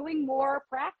 and doing more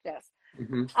practice.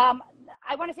 Mm-hmm.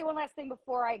 I want to say one last thing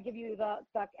before I give you the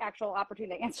actual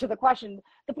opportunity to answer the question.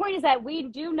 The point is that we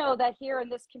do know that here in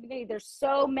this community, there's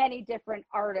so many different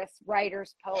artists,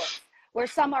 writers, poets, where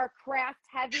some are craft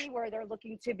heavy, where they're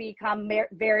looking to become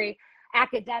very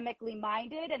academically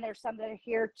minded, and there's some that are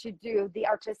here to do the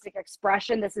artistic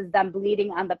expression. This is them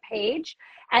bleeding on the page,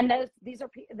 and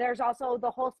there's also the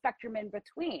whole spectrum in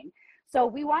between. So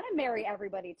we want to marry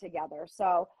everybody together.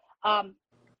 So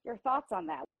your thoughts on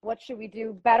that? What should we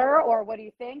do better, or what do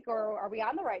you think, or are we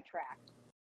on the right track?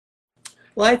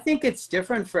 Well, I think it's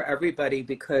different for everybody,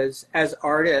 because as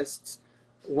artists,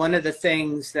 one of the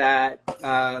things that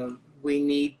we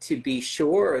need to be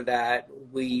sure that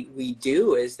we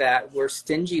do is that we're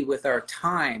stingy with our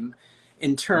time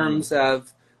in terms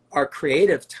of our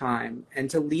creative time, and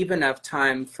to leave enough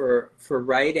time for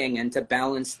writing and to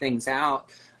balance things out.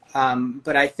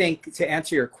 But I think, to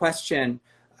answer your question,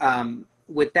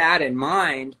 with that in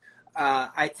mind,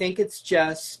 I think it's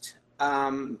just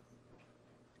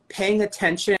paying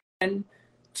attention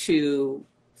to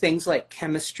things like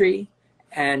chemistry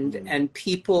and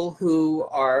people who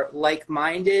are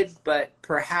like-minded, but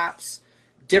perhaps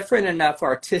different enough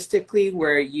artistically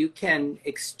where you can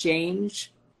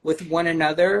exchange with one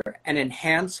another and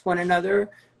enhance one another.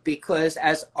 Because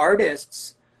as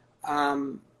artists,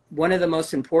 one of the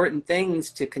most important things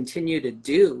to continue to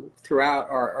do throughout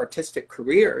our artistic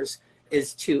careers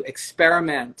is to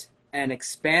experiment and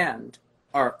expand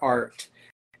our art.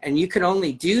 And you can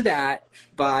only do that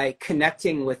by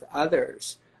connecting with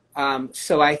others.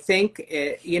 So I think,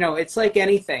 it's like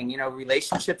anything,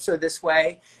 relationships are this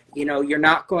way. You're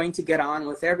not going to get on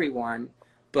with everyone,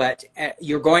 but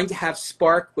you're going to have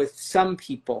spark with some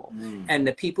people. And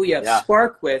the people you have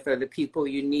spark with are the people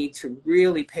you need to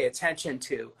really pay attention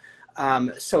to.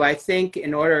 So I think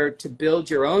in order to build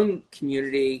your own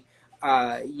community,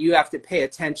 you have to pay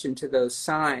attention to those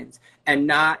signs and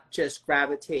not just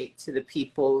gravitate to the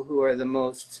people who are the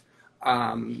most,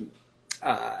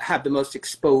 have the most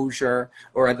exposure,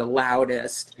 or are the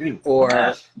loudest,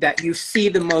 or that you see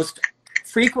the most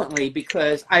frequently.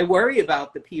 Because I worry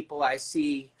about the people I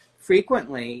see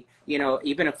frequently,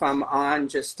 even if I'm on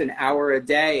just an hour a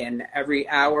day, and every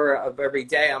hour of every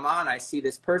day I'm on, I see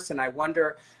this person. I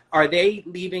wonder, are they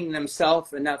leaving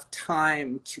themselves enough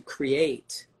time to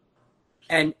create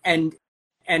and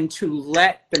to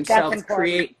let themselves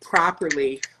create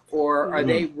properly? Or are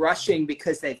they rushing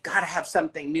because they've got to have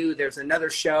something new? There's another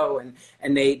show,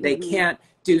 and they can't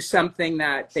do something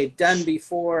that they've done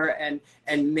before, and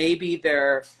maybe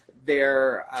they're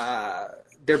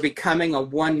becoming a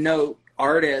one-note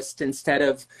artist instead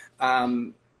of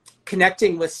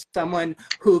connecting with someone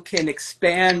who can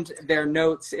expand their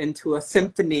notes into a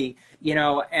symphony,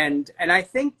 and I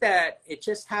think that it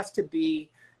just has to be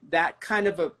that kind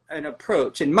of an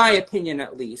approach, in my opinion,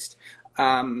 at least.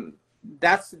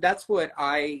 That's what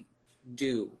I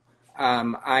do.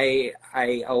 I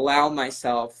allow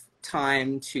myself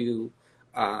time to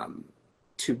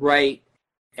write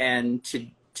and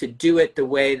to do it the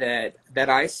way that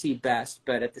I see best.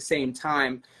 But at the same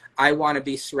time, I want to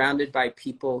be surrounded by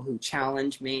people who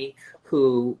challenge me,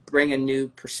 who bring a new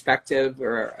perspective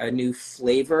or a new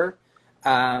flavor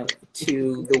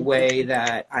to the way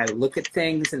that I look at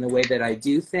things and the way that I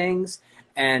do things.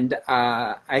 And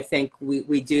I think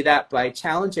we do that by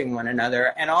challenging one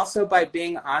another, and also by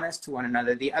being honest to one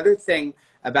another. The other thing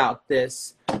about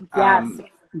this,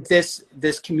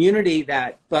 this community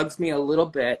that bugs me a little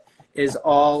bit is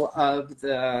all of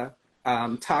the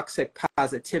toxic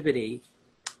positivity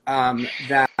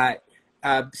that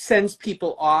sends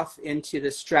people off into the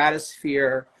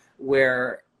stratosphere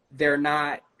where they're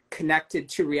not connected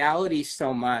to reality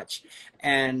so much.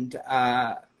 And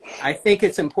I think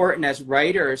it's important as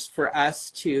writers for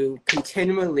us to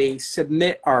continually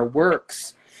submit our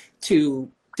works to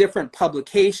different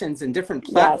publications and different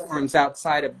platforms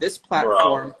outside of this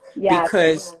platform,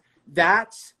 because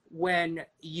that's when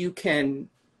you can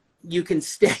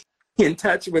stay in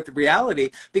touch with reality.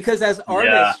 Because as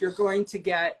artists, you're going to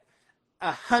get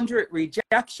 100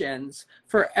 rejections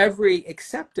for every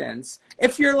acceptance,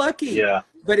 if you're lucky.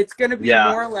 But it's going to be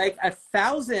more like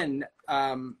 1,000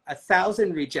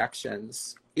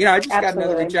 rejections. I just got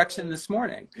another rejection this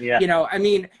morning. I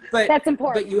mean, but that's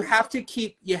important. But you have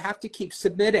to keep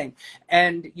submitting,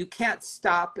 and you can't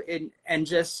stop and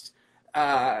just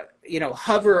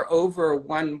hover over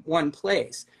one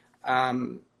place.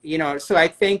 So I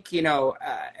think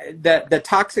the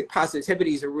toxic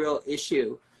positivity is a real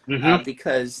issue.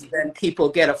 Because then people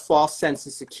get a false sense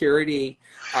of security,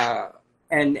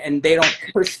 and they don't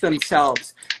push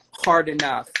themselves hard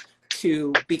enough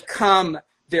to become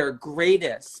their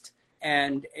greatest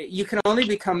And you can only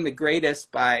become the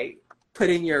greatest by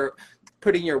putting your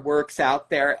works out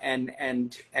there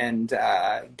and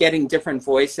getting different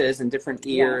voices and different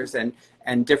ears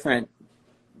and different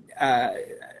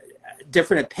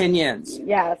different opinions.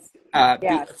 Yes.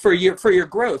 For your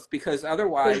growth, because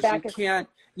otherwise Feedback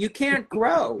you can't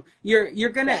grow. You're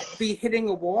gonna be hitting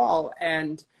a wall,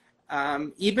 and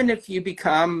even if you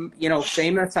become, you know,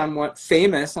 famous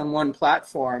on one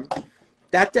platform,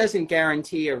 that doesn't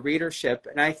guarantee a readership.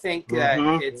 And I think that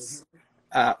it's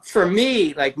for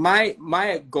me, like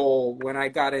my goal when I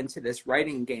got into this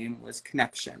writing game was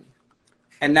connection,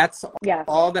 and that's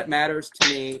all that matters to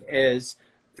me is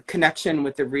the connection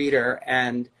with the reader.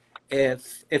 And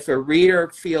if a reader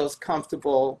feels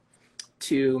comfortable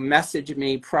to message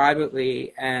me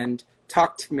privately and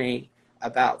talk to me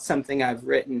about something I've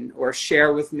written, or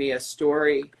share with me a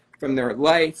story from their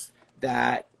life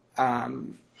that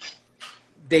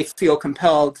they feel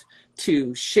compelled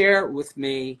to share with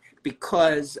me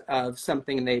because of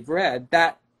something they've read,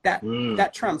 that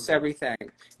trumps everything.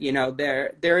 You know,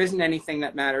 there isn't anything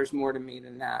that matters more to me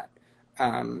than that.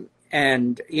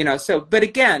 And you know, so, but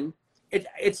again,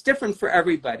 it's different for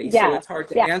everybody, so it's hard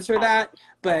to answer that.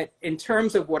 But in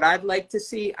terms of what I'd like to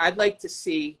see, I'd like to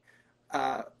see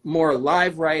more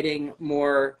live writing,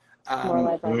 more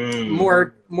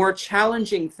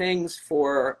challenging things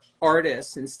for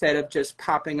artists, instead of just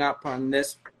popping up on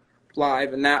this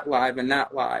live and that live and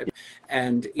that live.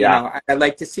 And you know, I'd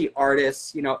like to see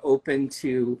artists, you know, open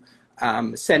to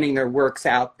sending their works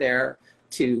out there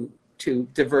to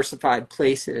diversified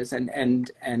places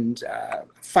and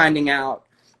finding out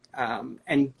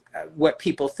what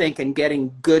people think and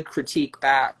getting good critique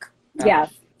back.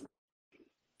 Yes,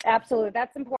 absolutely.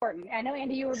 That's important. I know,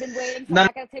 Andy, you have been waiting. So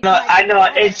No, I know.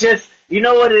 It's just, you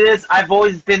know what it is? I've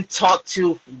always been taught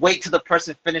to wait till the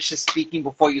person finishes speaking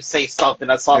before you say something.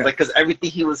 That's all. Like, because everything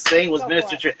he was saying was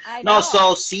minister. No,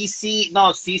 so CC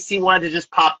wanted to just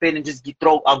pop in and just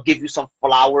I'll give you some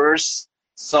flowers.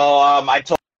 So I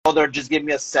told her just give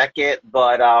me a second,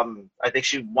 but I think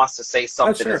she wants to say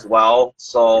something as well.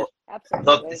 So,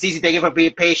 CC, thank you for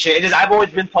being patient. It is, I've always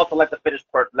been taught to let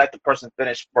the person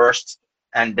finish first,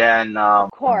 and then.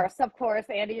 Of course,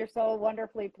 Andy, you're so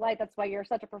wonderfully polite. That's why you're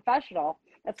such a professional.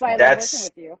 That's why I love working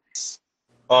with you.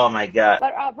 Oh my God.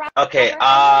 But, okay.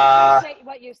 I appreciate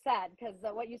what you said, because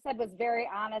what you said was very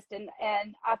honest and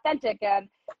authentic. And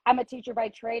I'm a teacher by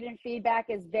trade, and feedback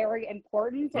is very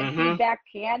important. And feedback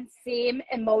can seem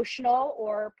emotional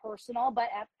or personal, but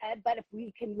if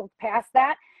we can look past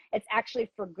that, it's actually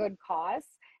for good cause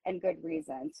and good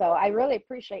reason. So I really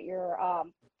appreciate your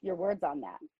words on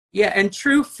that. Yeah, and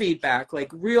true feedback,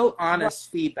 like real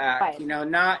honest feedback. You know,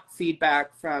 not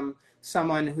feedback from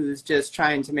someone who's just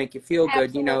trying to make you feel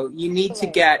good. You know, you need to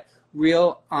get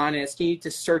real honest. You need to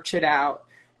search it out,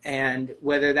 and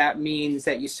whether that means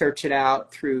that you search it out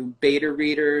through beta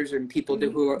readers and people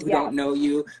who don't know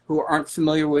you, who aren't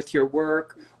familiar with your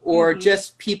work, or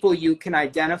just people you can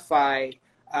identify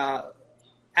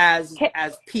as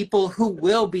people who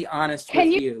will be honest with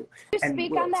you. Can you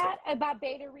speak on that about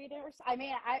beta readers? I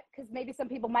mean, because maybe some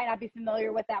people might not be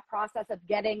familiar with that process of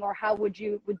getting, or how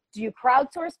do you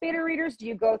crowdsource beta readers? Do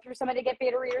you go through somebody to get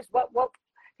beta readers? What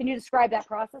can you describe that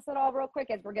process at all real quick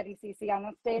as we're getting CC on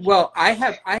the stage? Well, I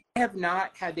have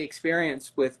not had the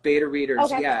experience with beta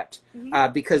readers yet,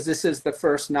 because this is the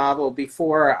first novel.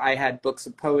 Before, I had books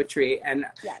of poetry,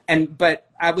 but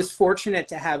I was fortunate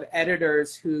to have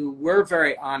editors who were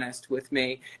very honest with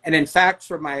me. And in fact,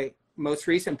 for my most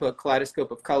recent book, Kaleidoscope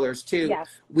of Colors 2,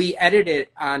 we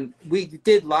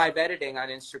did live editing on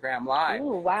Instagram Live.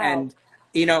 Ooh, wow. And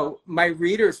you know, my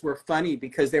readers were funny,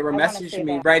 because they were messaging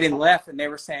me right and left, and they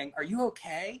were saying, "Are you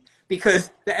okay?"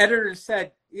 Because the editor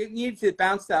said, "You need to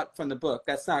bounce that from the book.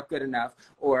 That's not good enough."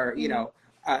 Or, you know,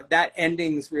 that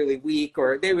ending's really weak.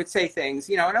 Or they would say things,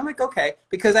 you know, and I'm like, okay,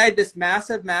 because I had this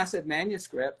massive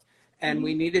manuscript, and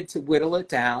we needed to whittle it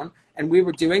down. And we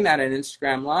were doing that on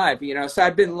Instagram Live, you know. So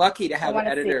I've been lucky to have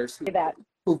editors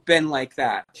who've been like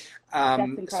that.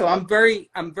 So I'm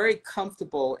very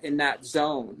comfortable in that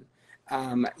zone.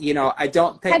 You know, I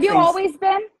don't think. Have you always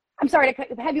been? I'm sorry.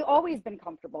 Have you always been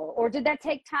comfortable, or did that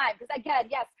take time? Because again,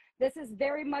 yes, this is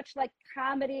very much like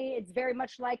comedy. It's very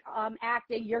much like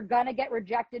acting. You're gonna get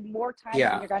rejected more times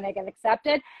than you're gonna get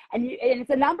accepted, and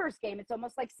it's a numbers game. It's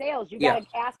almost like sales. You gotta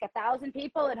ask 1,000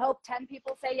 people and hope 10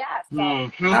 people say yes.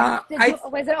 So,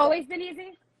 has it always been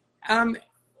easy?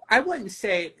 I wouldn't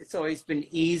say it's always been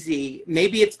easy.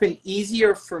 Maybe it's been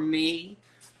easier for me.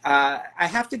 I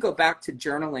have to go back to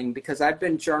journaling, because I've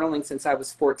been journaling since I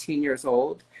was 14 years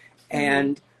old.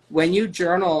 And when you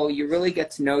journal, you really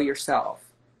get to know yourself.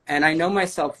 and I know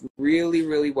myself really,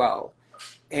 really well.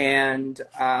 And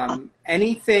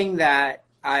anything that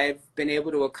I've been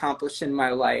able to accomplish in my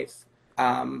life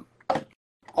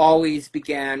always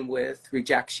began with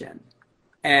rejection.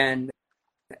 And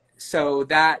so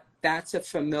that's a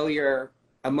familiar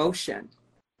emotion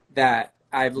that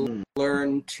I've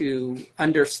learned to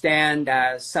understand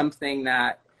as something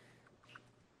that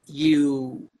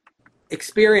you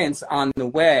experience on the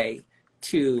way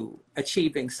to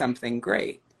achieving something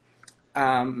great.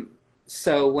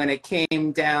 So when it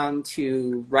came down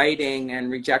to writing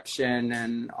and rejection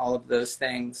and all of those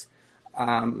things,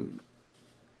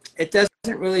 it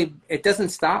doesn't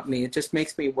stop me. It just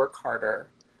makes me work harder.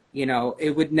 You know,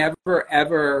 it would never,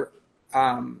 ever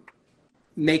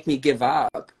make me give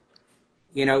up.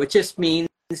 You know, it just means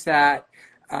that,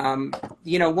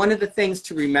 you know, one of the things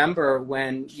to remember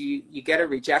when you get a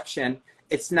rejection,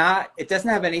 it doesn't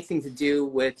have anything to do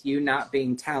with you not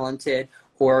being talented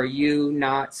or you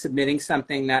not submitting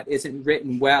something that isn't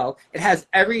written well. It has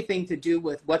everything to do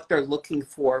with what they're looking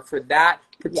for that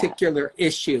particular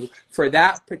issue, for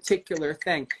that particular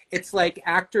thing. It's like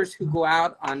actors who go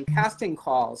out on casting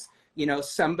calls. You know,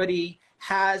 somebody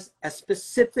has a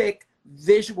specific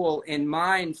visual in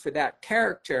mind for that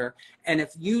character, and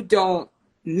if you don't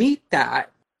meet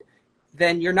that,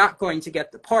 then you're not going to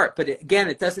get the part. But again,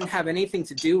 it doesn't have anything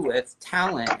to do with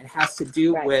talent. It has to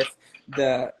do with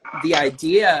the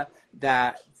idea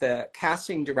that the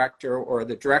casting director or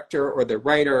the director or the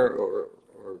writer or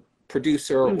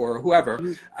producer or whoever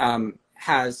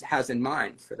has in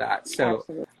mind for that. So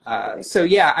so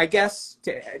yeah, I guess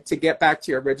to get back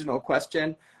to your original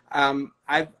question,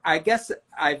 I guess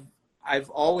I've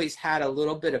always had a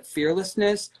little bit of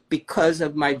fearlessness because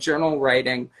of my journal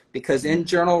writing, because in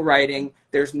journal writing,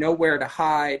 there's nowhere to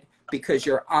hide because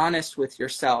you're honest with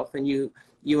yourself and you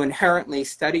inherently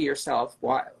study yourself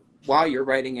while you're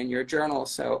writing in your journal.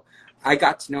 So I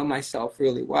got to know myself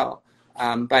really well.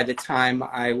 By the time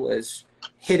I was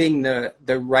hitting the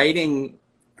writing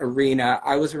arena,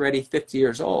 I was already 50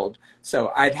 years old.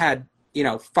 So I'd had, you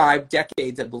know, 5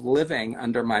 decades of living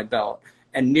under my belt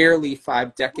and nearly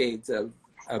 5 decades of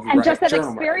and just that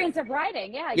journal experience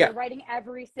writing. of writing. You're writing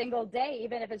every single day,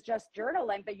 even if it's just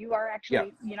journaling, but you are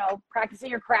actually, you know, practicing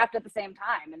your craft at the same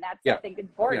time. And that's, I think,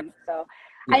 important. So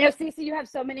I know, Cece, you have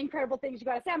so many incredible things you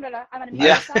got to say. I'm gonna mute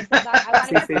myself because I want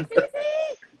to get to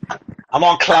Cece. I'm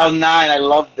on cloud 9. I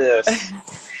love this.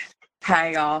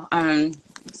 Hi, y'all.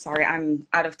 Sorry, I'm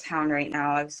out of town right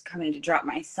now. I was coming to drop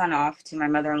my son off to my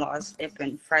mother-in-law's up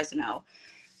in Fresno.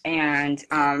 And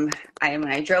when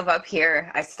I drove up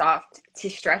here, I stopped to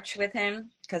stretch with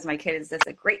him because my kid is just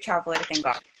a great traveler, thank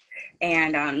God.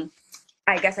 And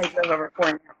I guess I drove over 4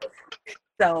 hours.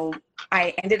 So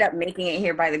I ended up making it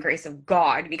here by the grace of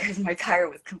God because my tire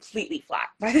was completely flat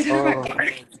by the time I got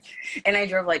here. And I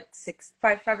drove like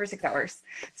 5 or 6 hours.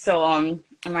 So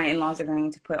my in-laws are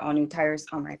going to put all new tires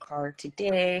on my car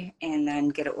today and then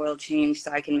get an oil change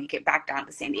so I can make it back down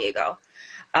to San Diego.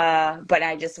 But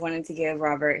I just wanted to give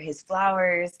Robert his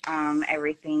flowers,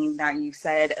 everything that you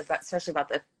said, especially about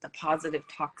the positive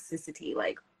toxicity.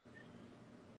 Like,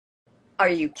 are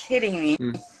you kidding me?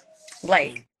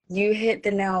 Like, you hit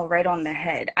the nail right on the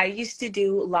head. I used to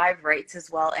do live writes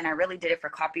as well, and I really did it for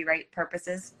copyright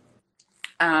purposes.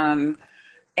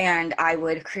 And I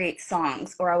would create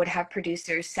songs, or I would have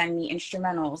producers send me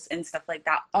instrumentals and stuff like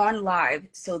that on live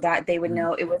so that they would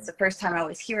know it was the first time I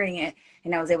was hearing it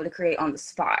and I was able to create on the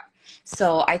spot.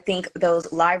 So I think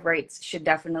those live writes should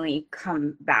definitely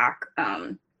come back.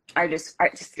 I just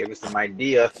give us some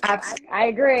idea. I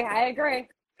agree.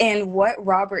 And what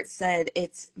Robert said,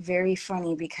 it's very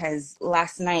funny because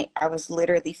last night I was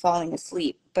literally falling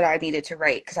asleep, but I needed to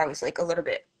write because I was like a little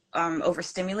bit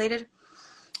overstimulated.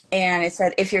 And it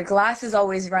said, if your glasses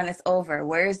always runneth over,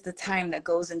 where is the time that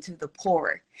goes into the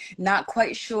pour? Not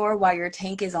quite sure why your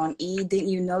tank is on E. Didn't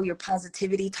you know your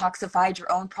positivity toxified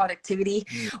your own productivity?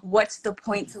 What's the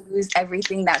point to lose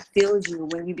everything that fills you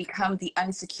when you become the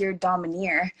unsecured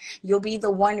domineer? You'll be the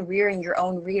one rearing your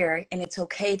own rear, and it's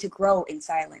okay to grow in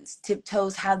silence.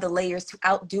 Tiptoes have the layers to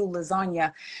outdo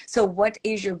lasagna. So what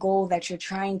is your goal that you're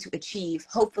trying to achieve?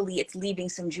 Hopefully it's leaving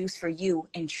some juice for you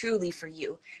and truly for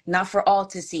you, not for all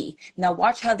to see. Now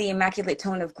watch how the immaculate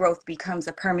tone of growth becomes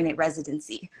a permanent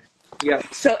residency. Yeah.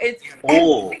 So it's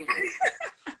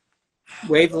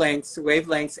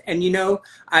wavelengths. And you know,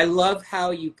 I love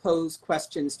how you pose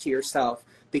questions to yourself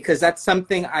because that's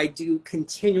something I do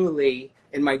continually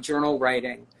in my journal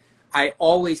writing. I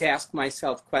always ask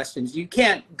myself questions. You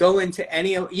can't go into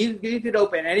you could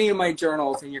open any of my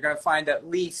journals and you're going to find at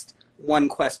least one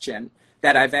question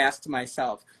that I've asked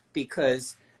myself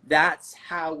because that's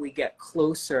how we get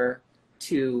closer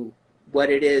to what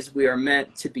it is we are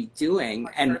meant to be doing,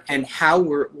 and how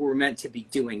we're meant to be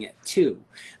doing it too.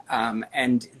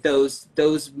 And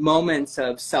those moments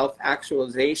of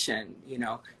self-actualization, you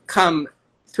know, come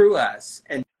through us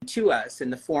and to us in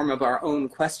the form of our own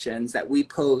questions that we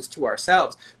pose to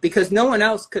ourselves, because no one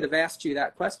else could have asked you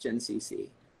that question, Cece.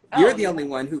 You're the only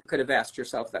one who could have asked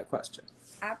yourself that question.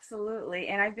 Absolutely.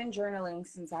 And I've been journaling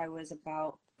since I was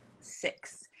about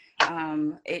 6.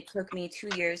 It took me 2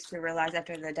 years to realize,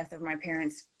 after the death of my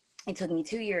parents, it took me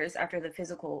 2 years after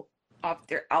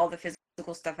all the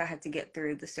physical stuff I had to get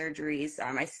through, the surgeries.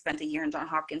 I spent a year in Johns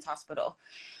Hopkins Hospital,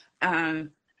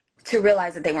 to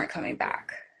realize that they weren't coming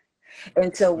back.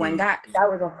 And so when that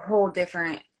was a whole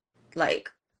different, like,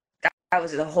 that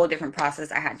was a whole different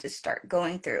process I had to start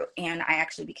going through. And I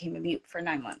actually became a mute for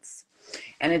 9 months,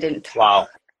 and I didn't talk.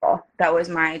 Wow.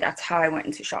 That's how I went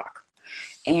into shock.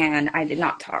 And I did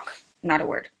not talk, not a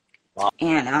word. Wow.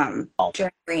 And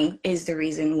journaling is the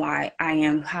reason why I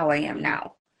am how I am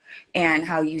now, and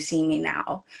how you see me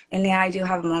now. And yeah, I do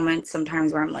have moments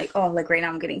sometimes where I'm like, oh, like right now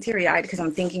I'm getting teary-eyed because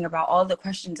I'm thinking about all the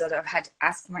questions that I've had to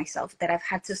ask myself, that I've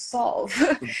had to solve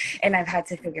and I've had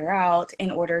to figure out in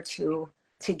order to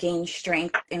gain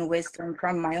strength and wisdom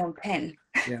from my own pen.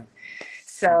 Yeah.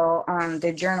 So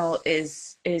the journal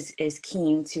is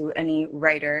keen to any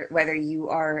writer, whether you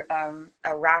are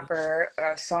a rapper,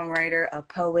 a songwriter, a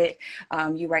poet,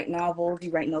 you write novels,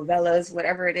 you write novellas,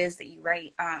 whatever it is that you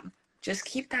write. Just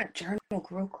keep that journal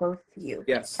real close to you.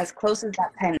 Yes. As close as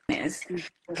that pen is,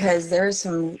 because there is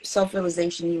some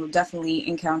self-realization you will definitely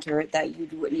encounter that you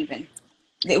wouldn't even,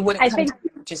 it wouldn't come to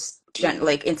you just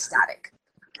like in static.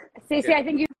 Stacey, I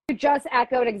think you just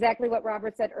echoed exactly what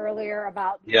Robert said earlier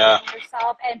about knowing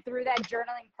yourself, and through that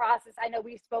journaling process. I know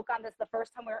we spoke on this the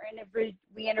first time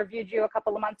we interviewed you a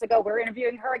couple of months ago. We're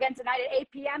interviewing her again tonight at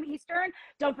 8 p.m. Eastern.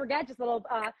 Don't forget, just a little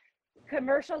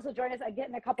commercials will join us again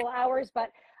in a couple of hours.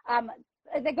 But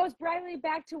that goes brightly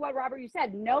back to what, Robert, you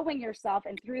said, knowing yourself,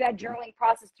 and through that journaling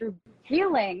process, through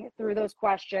healing through those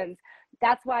questions.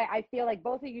 That's why I feel like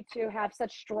both of you two have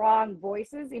such strong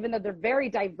voices, even though they're very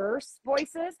diverse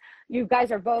voices. You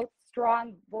guys are both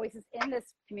strong voices in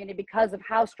this community because of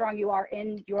how strong you are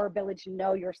in your ability to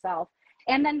know yourself,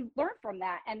 and then learn from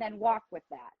that, and then walk with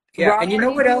that. Yeah, Robert, and you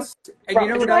know what else? And you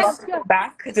know what else?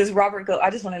 Does Robert go? I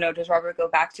just want to know, does Robert go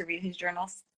back to read his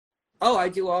journals? Oh, I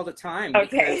do all the time.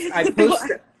 Okay.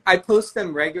 I post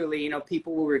them regularly. You know,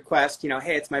 people will request, you know,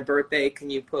 hey, it's my birthday. Can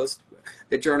you post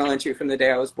the journal entry from the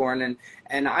day I was born?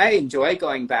 And I enjoy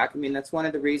going back. I mean, that's one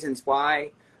of the reasons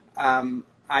why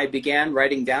I began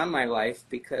writing down my life,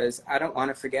 because I don't want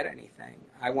to forget anything.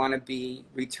 I want to be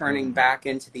returning back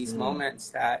into these moments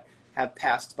that have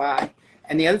passed by.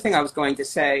 And the other thing I was going to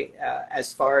say,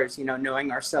 as far as, you know,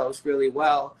 knowing ourselves really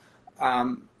well,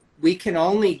 we can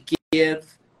only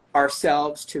give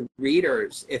ourselves to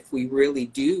readers if we really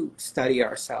do study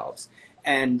ourselves.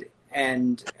 And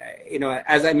you know,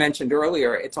 as I mentioned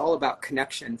earlier, it's all about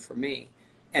connection for me.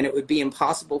 And it would be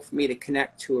impossible for me to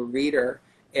connect to a reader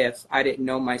if I didn't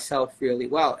know myself really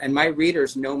well. And my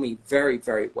readers know me very,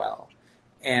 very well.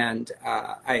 And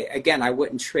I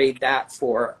wouldn't trade that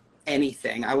for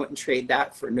anything. I wouldn't trade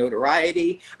that for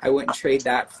notoriety. I wouldn't trade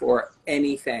that for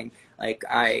anything. Like,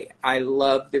 I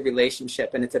love the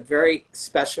relationship, and it's a very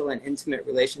special and intimate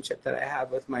relationship that I have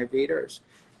with my readers.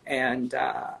 And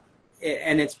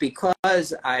it's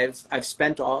because I've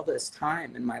spent all this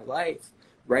time in my life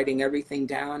writing everything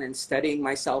down and studying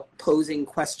myself, posing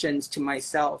questions to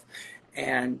myself.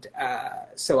 And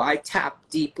so I tap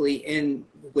deeply in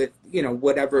with, you know,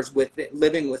 whatever's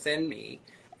living within me.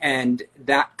 And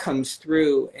that comes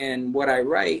through in what I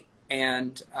write,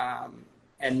 and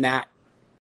that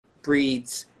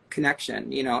breeds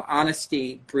connection. You know,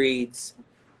 honesty breeds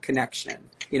connection.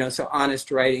 You know, so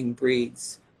honest writing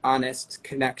breeds honest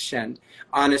connection.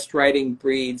 Honest writing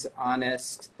breeds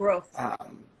honest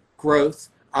growth.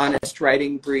 Honest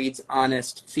writing breeds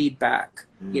honest feedback.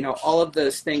 You know, all of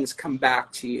those things come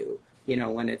back to you, you know,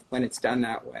 when it's done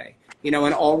that way. You know,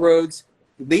 and all roads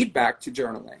lead back to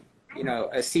journaling. You know,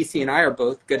 Cece and I are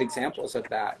both good examples of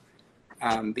that,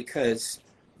 because,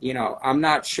 you know, I'm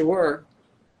not sure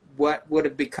what would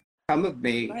have become of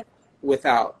me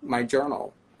without my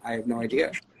journal. I have no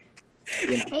idea.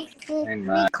 You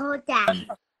know.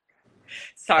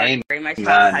 Sorry, my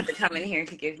child had to come in here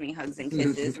to give me hugs and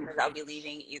kisses, because I'll be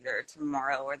leaving either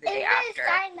tomorrow or the day after.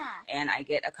 And I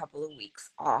get a couple of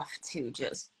weeks off to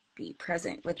just be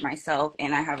present with myself.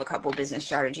 And I have a couple business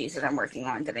strategies that I'm working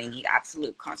on that I need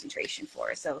absolute concentration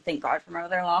for. So thank God for my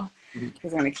mother-in-law,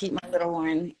 because I'm going to keep my little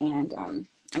one. And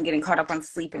I'm getting caught up on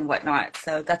sleep and whatnot.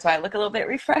 So that's why I look a little bit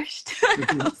refreshed.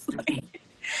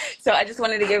 So I just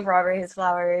wanted to give Robert his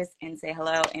flowers and say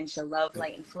hello and show love,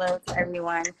 light, and flow to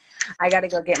everyone. I got to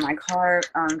go get my car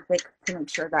fixed to make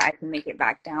sure that I can make it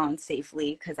back down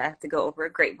safely, because I have to go over a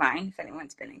grapevine. If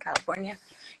anyone's been in California,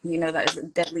 you know that is a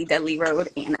deadly, deadly road.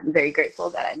 And I'm very grateful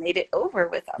that I made it over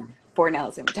without 4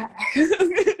 nails in my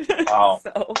tire. Wow.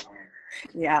 So,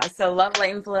 yeah. So love,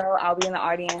 light, and flow. I'll be in the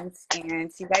audience and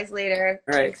see you guys later.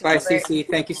 All right. Thanks, Bye, Robert. Cece.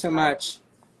 Thank you so much.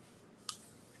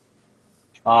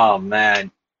 Oh man,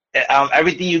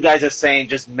 everything you guys are saying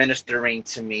just ministering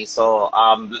to me. So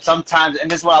sometimes,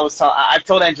 and this is what I was telling. I've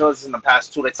told Angela this in the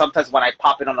past too. Like sometimes when I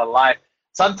pop in on a live,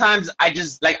 sometimes I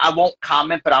just like I won't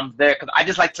comment, but I'm there because I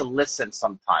just like to listen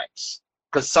sometimes.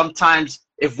 Because sometimes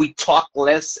if we talk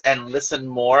less and listen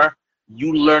more,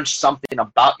 you learn something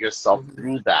about yourself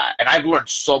through that. And I've learned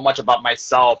so much about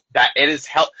myself that it has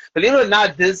helped. Believe it or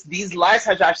not, these lives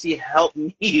have actually helped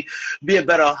me be a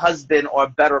better husband or a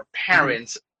better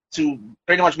parent to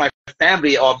pretty much my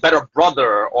family, or a better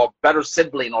brother or better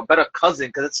sibling or better cousin.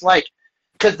 Because it's like,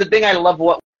 because the thing I love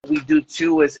what we do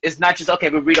too is not just, okay,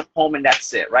 we read a poem and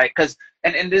that's it, right? Because,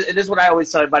 and this is what I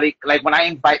always tell everybody, like when I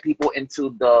invite people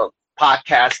into the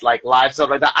podcast, like live stuff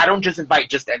like that, I don't just invite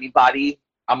just anybody.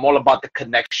 I'm all about the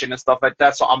connection and stuff like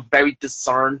that. So I'm very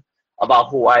discerned about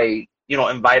who I,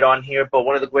 invite on here. But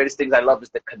one of the greatest things I love is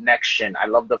the connection. I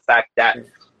love the fact that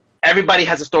everybody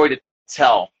has a story to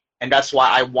tell. And that's why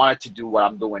I wanted to do what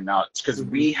I'm doing now. It's because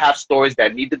we have stories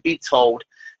that need to be told,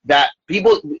 that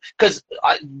people, because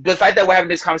the fact that we're having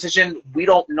this conversation, we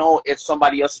don't know if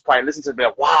somebody else is probably listening to it, be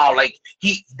like, wow, like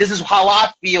this is how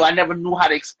I feel. I never knew how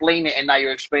to explain it. And now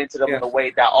you're explaining to them in a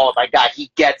way that, oh my God, he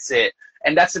gets it.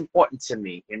 And that's important to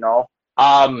me,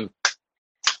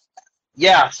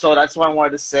 Yeah, so that's what I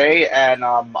wanted to say. And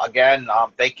again,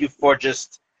 thank you for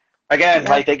just, like,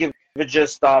 thank you for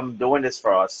just doing this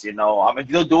for us, if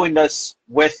you're doing this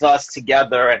with us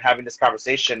together and having this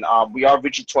conversation. We are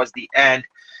reaching towards the end.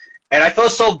 And I feel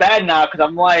so bad now because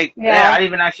I'm like, man, I didn't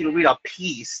even actually read a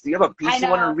piece. Do you have a piece you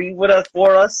want to read with us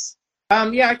for us?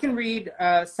 Yeah, I can read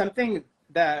something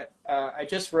that I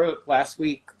just wrote last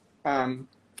week.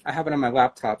 I have it on my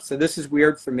laptop, so this is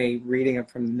weird for me reading it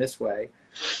from this way.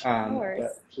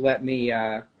 But let me,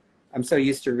 I'm so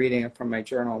used to reading it from my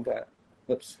journal, but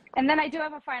whoops. And then I do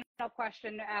have a final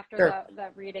question after the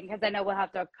reading, because I know we'll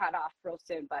have to cut off real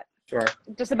soon, but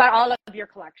just about all of your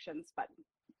collections. But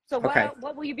so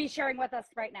what will you be sharing with us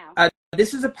right now?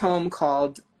 This is a poem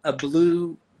called A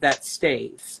Blue That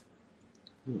Stays.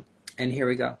 And here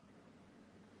we go.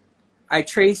 I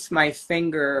trace my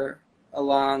finger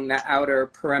along the outer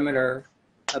perimeter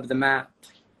of the map,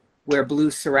 where blue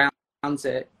surrounds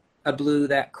it, a blue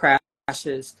that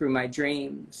crashes through my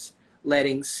dreams,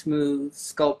 letting smooth,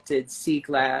 sculpted sea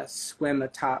glass swim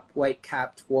atop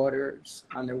white-capped waters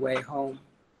on their way home.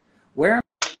 Where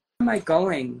am I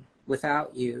going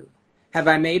without you? Have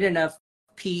I made enough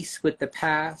peace with the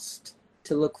past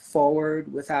to look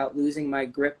forward without losing my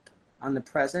grip on the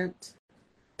present?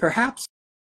 Perhaps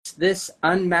this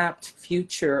unmapped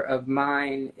future of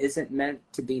mine isn't meant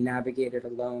to be navigated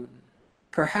alone.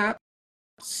 Perhaps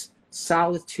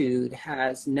solitude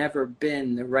has never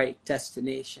been the right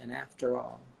destination after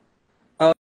all.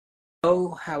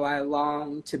 Oh, how I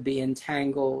long to be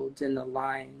entangled in the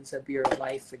lines of your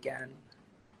life again.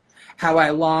 How I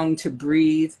long to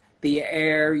breathe the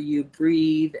air you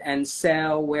breathe and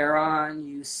sail whereon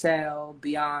you sail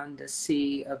beyond a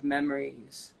sea of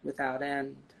memories without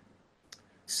end.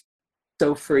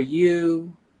 So for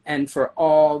you and for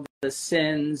all the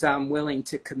sins I'm willing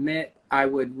to commit, I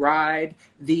would ride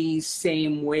these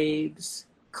same waves,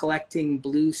 collecting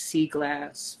blue sea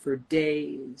glass for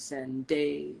days and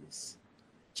days,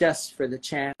 just for the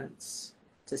chance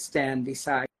to stand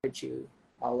beside you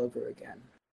all over again.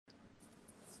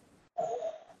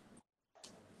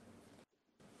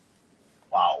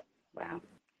 Wow.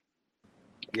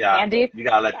 Yeah, Andy? you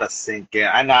gotta let that sink in.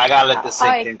 I know, I gotta let this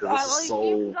sink in because this is so,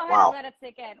 you go ahead wow. and let it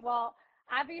sink in. Well,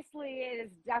 obviously, it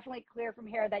is definitely clear from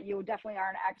here that you definitely are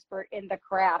an expert in the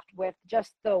craft with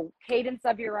just the cadence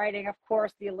of your writing, of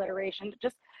course, the alliteration.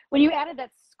 Just when you added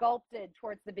that sculpted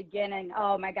towards the beginning,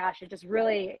 oh my gosh, it just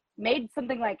really made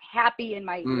something like happy in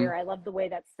my ear. I love the way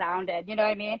that sounded. You know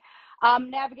what I mean?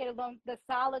 Navigate along the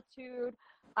solitude,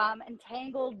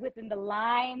 entangled within the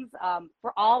lines,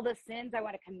 for all the sins I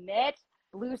want to commit.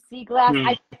 Blue sea glass.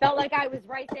 I felt like I was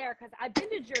right there because I've been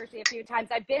to Jersey a few times.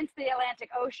 I've been to the Atlantic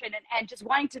Ocean and just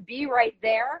wanting to be right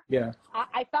there. Yeah.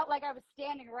 I felt like I was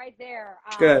standing right there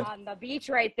Good. on the beach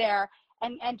right there.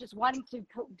 and just wanting to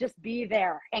just be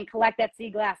there and collect that sea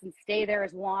glass and stay there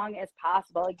as long as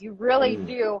possible. Like you really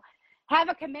do have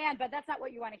a command, but that's not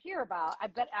what you want to hear about.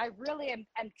 But I really am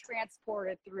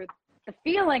transported through the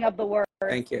feeling of the words.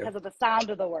 Thank you. Because of the sound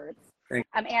of the words.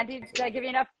 Andy, did I give you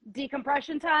enough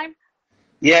decompression time?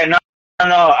 Yeah, no.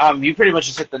 You pretty much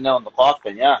just hit the nail in the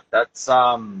coffin. Yeah, that's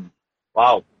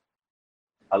wow.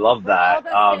 I love that.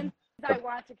 I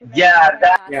want to Yeah,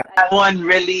 yeah, that one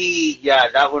really,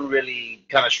 that one really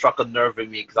kind of struck a nerve in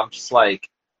me because I'm just like,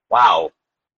 wow,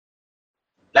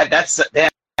 that's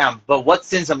damn. But what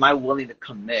sins am I willing to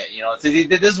commit? You know, so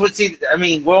this is what. See, I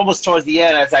mean, we're almost towards the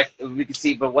end, as we can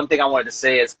see. But one thing I wanted to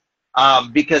say is,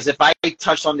 because if I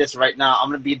touch on this right now, I'm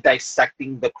gonna be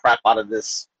dissecting the crap out of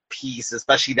this piece,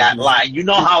 especially that line. You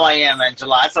know how I am,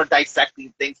 Angela. I start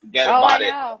dissecting things, forget about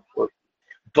it.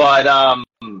 But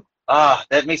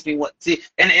that makes me want see,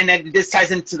 and then this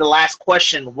ties into the last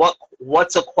question.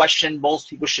 What's a question most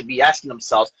people should be asking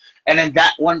themselves? And then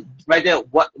that one right there,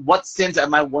 what sins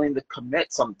am I willing to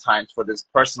commit sometimes for this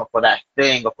person or for that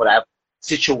thing or for that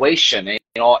situation? And,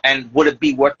 you know, and would it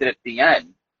be worth it at the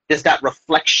end? There's that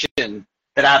reflection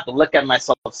that I have to look at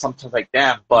myself sometimes like,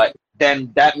 damn, but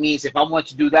then that means if I want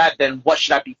to do that, then what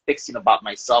should I be fixing about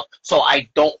myself so I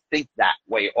don't think that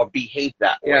way or behave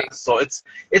that way? So it's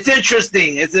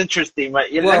interesting. It's interesting,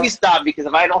 right? Well, let me stop, because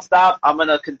if I don't stop, I'm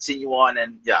gonna continue on.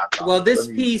 And well, this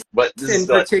piece in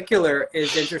particular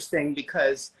is interesting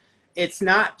because it's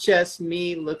not just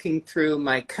me looking through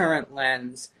my current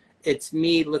lens. It's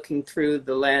me looking through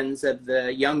the lens of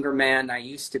the younger man I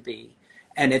used to be.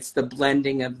 And it's the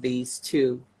blending of these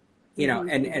two, you know,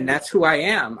 and that's who I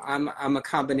am. I'm a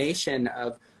combination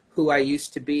of who I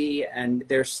used to be, and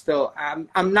there's still,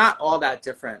 I'm not all that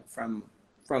different from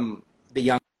the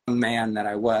young man that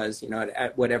I was, you know,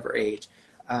 at whatever age.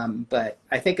 But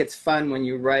I think it's fun when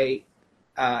you write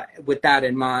with that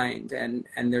in mind, and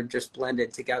they're just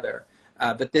blended together.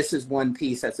 But this is one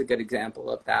piece that's a good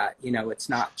example of that. You know, it's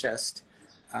not just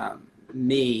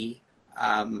me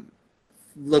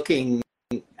looking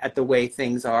at the way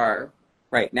things are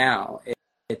right now.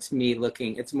 It's me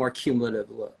looking, it's more cumulative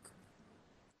look.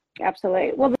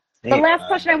 Absolutely. Well, the last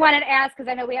question I wanted to ask, because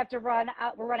I know we have to run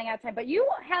out, we're running out of time, but you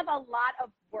have a lot of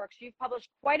works. You've published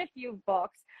quite a few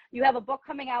books. You have a book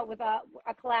coming out with a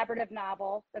collaborative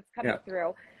novel that's coming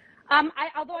through.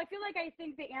 Although I feel like I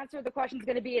think the answer to the question is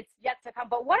going to be it's yet to come,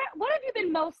 but what have you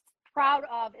been most proud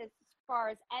of as far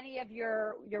as any of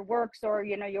your works or,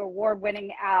 you know, your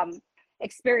award-winning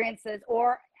experiences,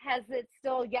 or has it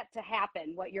still yet to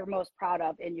happen, what you're most proud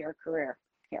of in your career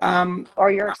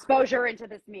or your exposure into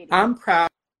this medium? I'm proud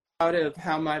of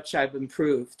how much I've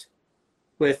improved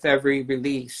with every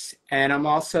release, and I'm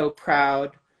also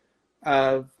proud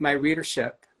of my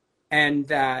readership, and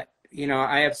that, you know,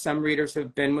 I have some readers who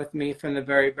have been with me from the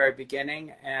very, very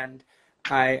beginning, and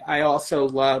I also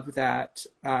love that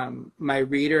my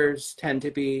readers tend to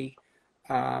be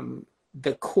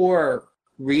the core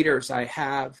readers I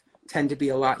have tend to be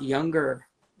a lot younger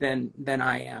than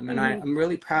I am. And I'm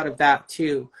really proud of that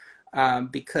too,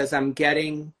 because I'm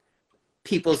getting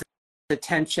people's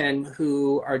attention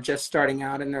who are just starting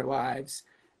out in their lives.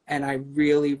 And I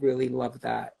really, really love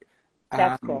that.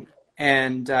 That's cool.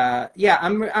 And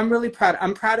I'm really proud.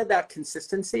 I'm proud of that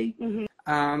consistency.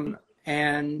 And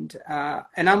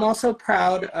I'm also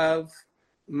proud of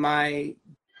my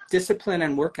discipline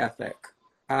and work ethic.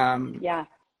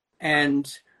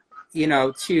 And, you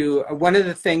know, one of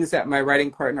the things that my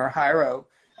writing partner, Jairo,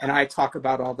 and I talk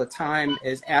about all the time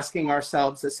is asking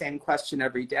ourselves the same question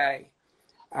every day.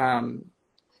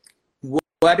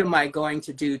 What am I going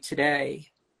to do today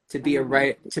to be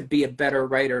a better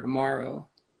writer tomorrow?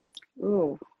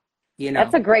 Ooh, you know,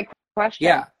 that's a great question.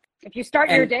 Yeah. If you start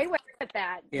your day with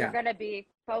that, you're going to be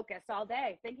focused all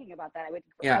day thinking about that.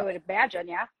 I would imagine.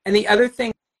 Yeah. And the other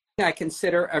thing I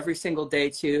consider every single day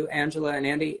too, Angela and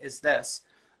Andy, is this,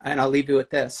 and I'll leave you with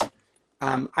this.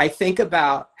 I think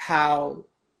about how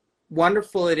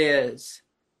wonderful it is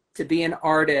to be an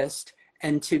artist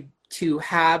and to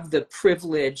have the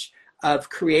privilege of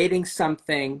creating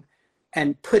something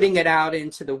and putting it out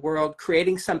into the world,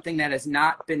 creating something that has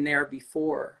not been there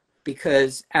before.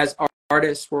 Because as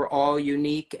artists, we're all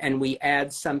unique, and we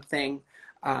add something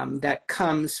that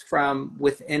comes from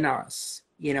within us,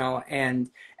 you know, and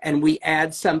we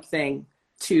add something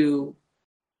to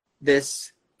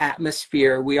this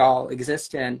atmosphere we all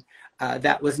exist in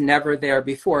that was never there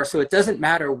before. So it doesn't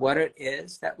matter what it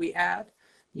is that we add,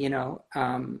 you know,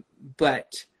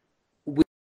 but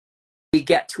we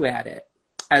get to add it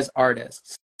as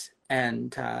artists.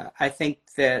 And I think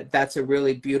that that's a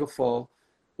really beautiful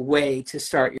way to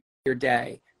start your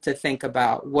day, to think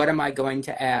about, what am I going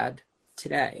to add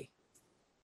today?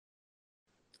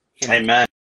 You know? Amen.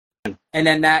 And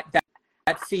then that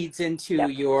feeds into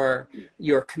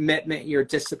your commitment, your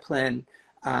discipline,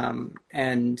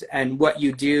 and what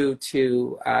you do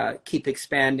to keep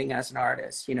expanding as an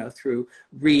artist, you know, through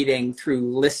reading,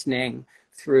 through listening,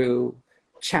 through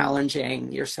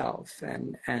challenging yourself,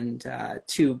 and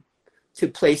to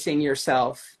placing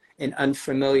yourself in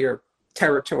unfamiliar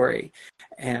territory,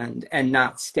 and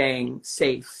not staying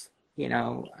safe, you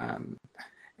know.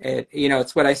 You know,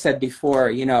 it's what I said before,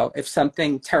 you know, if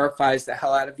something terrifies the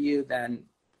hell out of you, then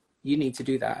you need to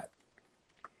do that.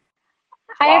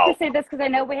 I have to say this because I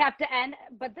know we have to end,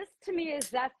 but this to me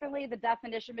is definitely the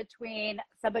definition between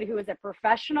somebody who is a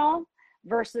professional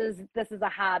versus this is a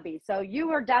hobby. So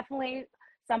you are definitely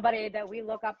somebody that we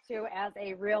look up to as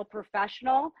a real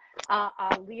professional,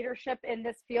 leadership in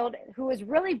this field, who is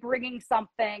really bringing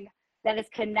something that is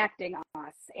connecting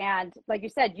us. And like you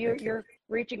said, you're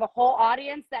reaching a whole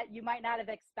audience that you might not have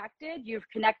expected. You're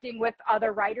connecting with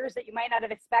other writers that you might not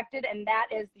have expected, and that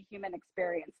is the human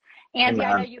experience. Andy,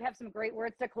 I know you have some great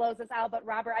words to close us out, but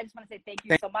Robert, I just want to say thank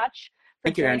you so much for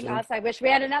joining us. I wish we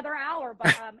had another hour,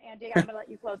 but Andy, I'm going to let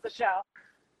you close the show.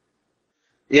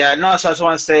 Yeah, no, so I just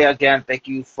want to say again, thank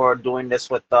you for doing this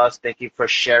with us. Thank you for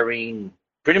sharing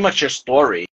pretty much your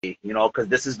story, you know, because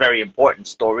this is very important.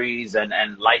 Stories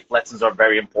and life lessons are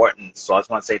very important. So I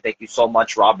just want to say thank you so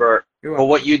much, Robert, for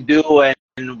what you do and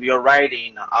your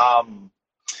writing.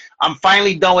 I'm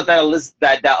finally done with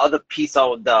that other piece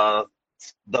of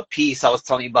the piece I was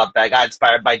telling you about that I got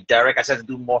inspired by Derek. I said to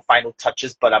do more final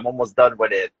touches, but I'm almost done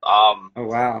with it. Oh,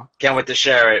 wow. Can't wait to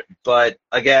share it. But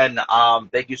again,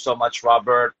 thank you so much,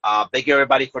 Robert. Thank you,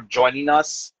 everybody, for joining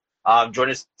us. Join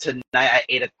us tonight at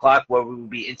 8 o'clock, where we will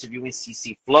be interviewing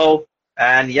CC Flow.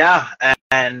 And yeah,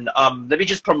 and let me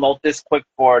just promote this quick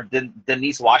for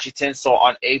Denise Washington. So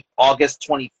on August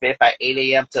 25th at 8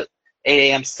 a.m. to 8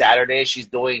 a.m. Saturday, she's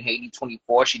doing Haiti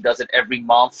 24. She does it every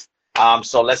month.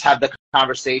 So let's have the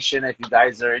conversation. If you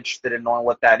guys are interested in knowing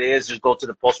what that is, just go to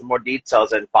the post for more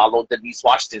details and follow Denise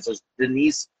Washington. So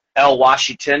Denise L.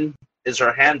 Washington is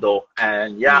her handle.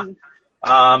 And yeah.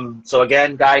 So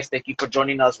again, guys, thank you for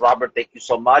joining us. Robert, thank you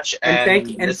so much. And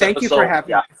thank you for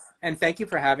having me. And thank you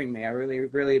for having me. I really,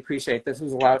 really appreciate it. This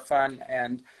was a lot of fun.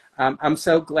 And I'm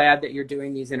so glad that you're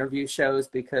doing these interview shows,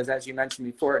 because as you mentioned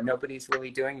before, nobody's really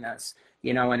doing this,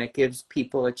 you know, and it gives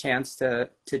people a chance to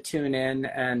tune in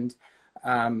and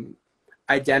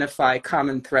identify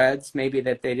common threads maybe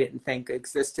that they didn't think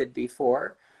existed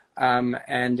before.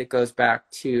 And it goes back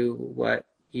to what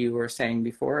you were saying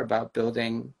before about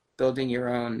building your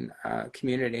own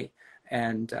community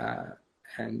and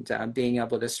being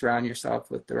able to surround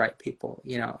yourself with the right people,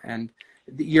 you know, and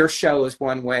your show is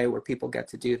one way where people get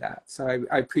to do that. So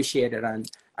I appreciate it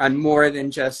on more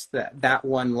than just that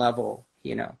one level,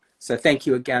 you know. So thank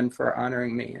you again for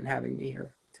honoring me and having me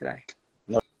here today.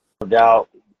 No doubt.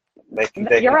 Thank you.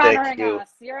 You're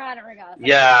honoring us.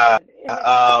 Yeah.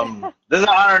 This is an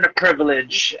honor and a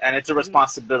privilege, and it's a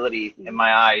responsibility in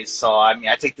my eyes. So, I mean,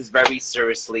 I take this very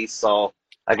seriously. So,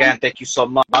 again, thank you so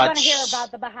much. We want to hear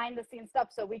about the behind-the-scenes stuff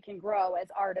so we can grow as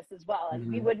artists as well.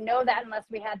 And we wouldn't know that unless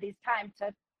we had these time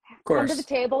to come to the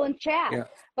table and chat. Yeah.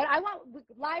 But I want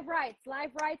live rights,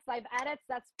 live edits.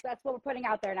 That's what we're putting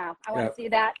out there now. I want to see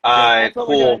that. All right,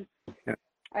 cool. Yeah.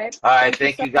 All right.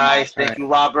 Thank you, guys. Thank you,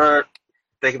 Robert.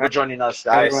 Thank you for joining us,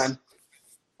 guys.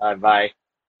 Everyone. Bye.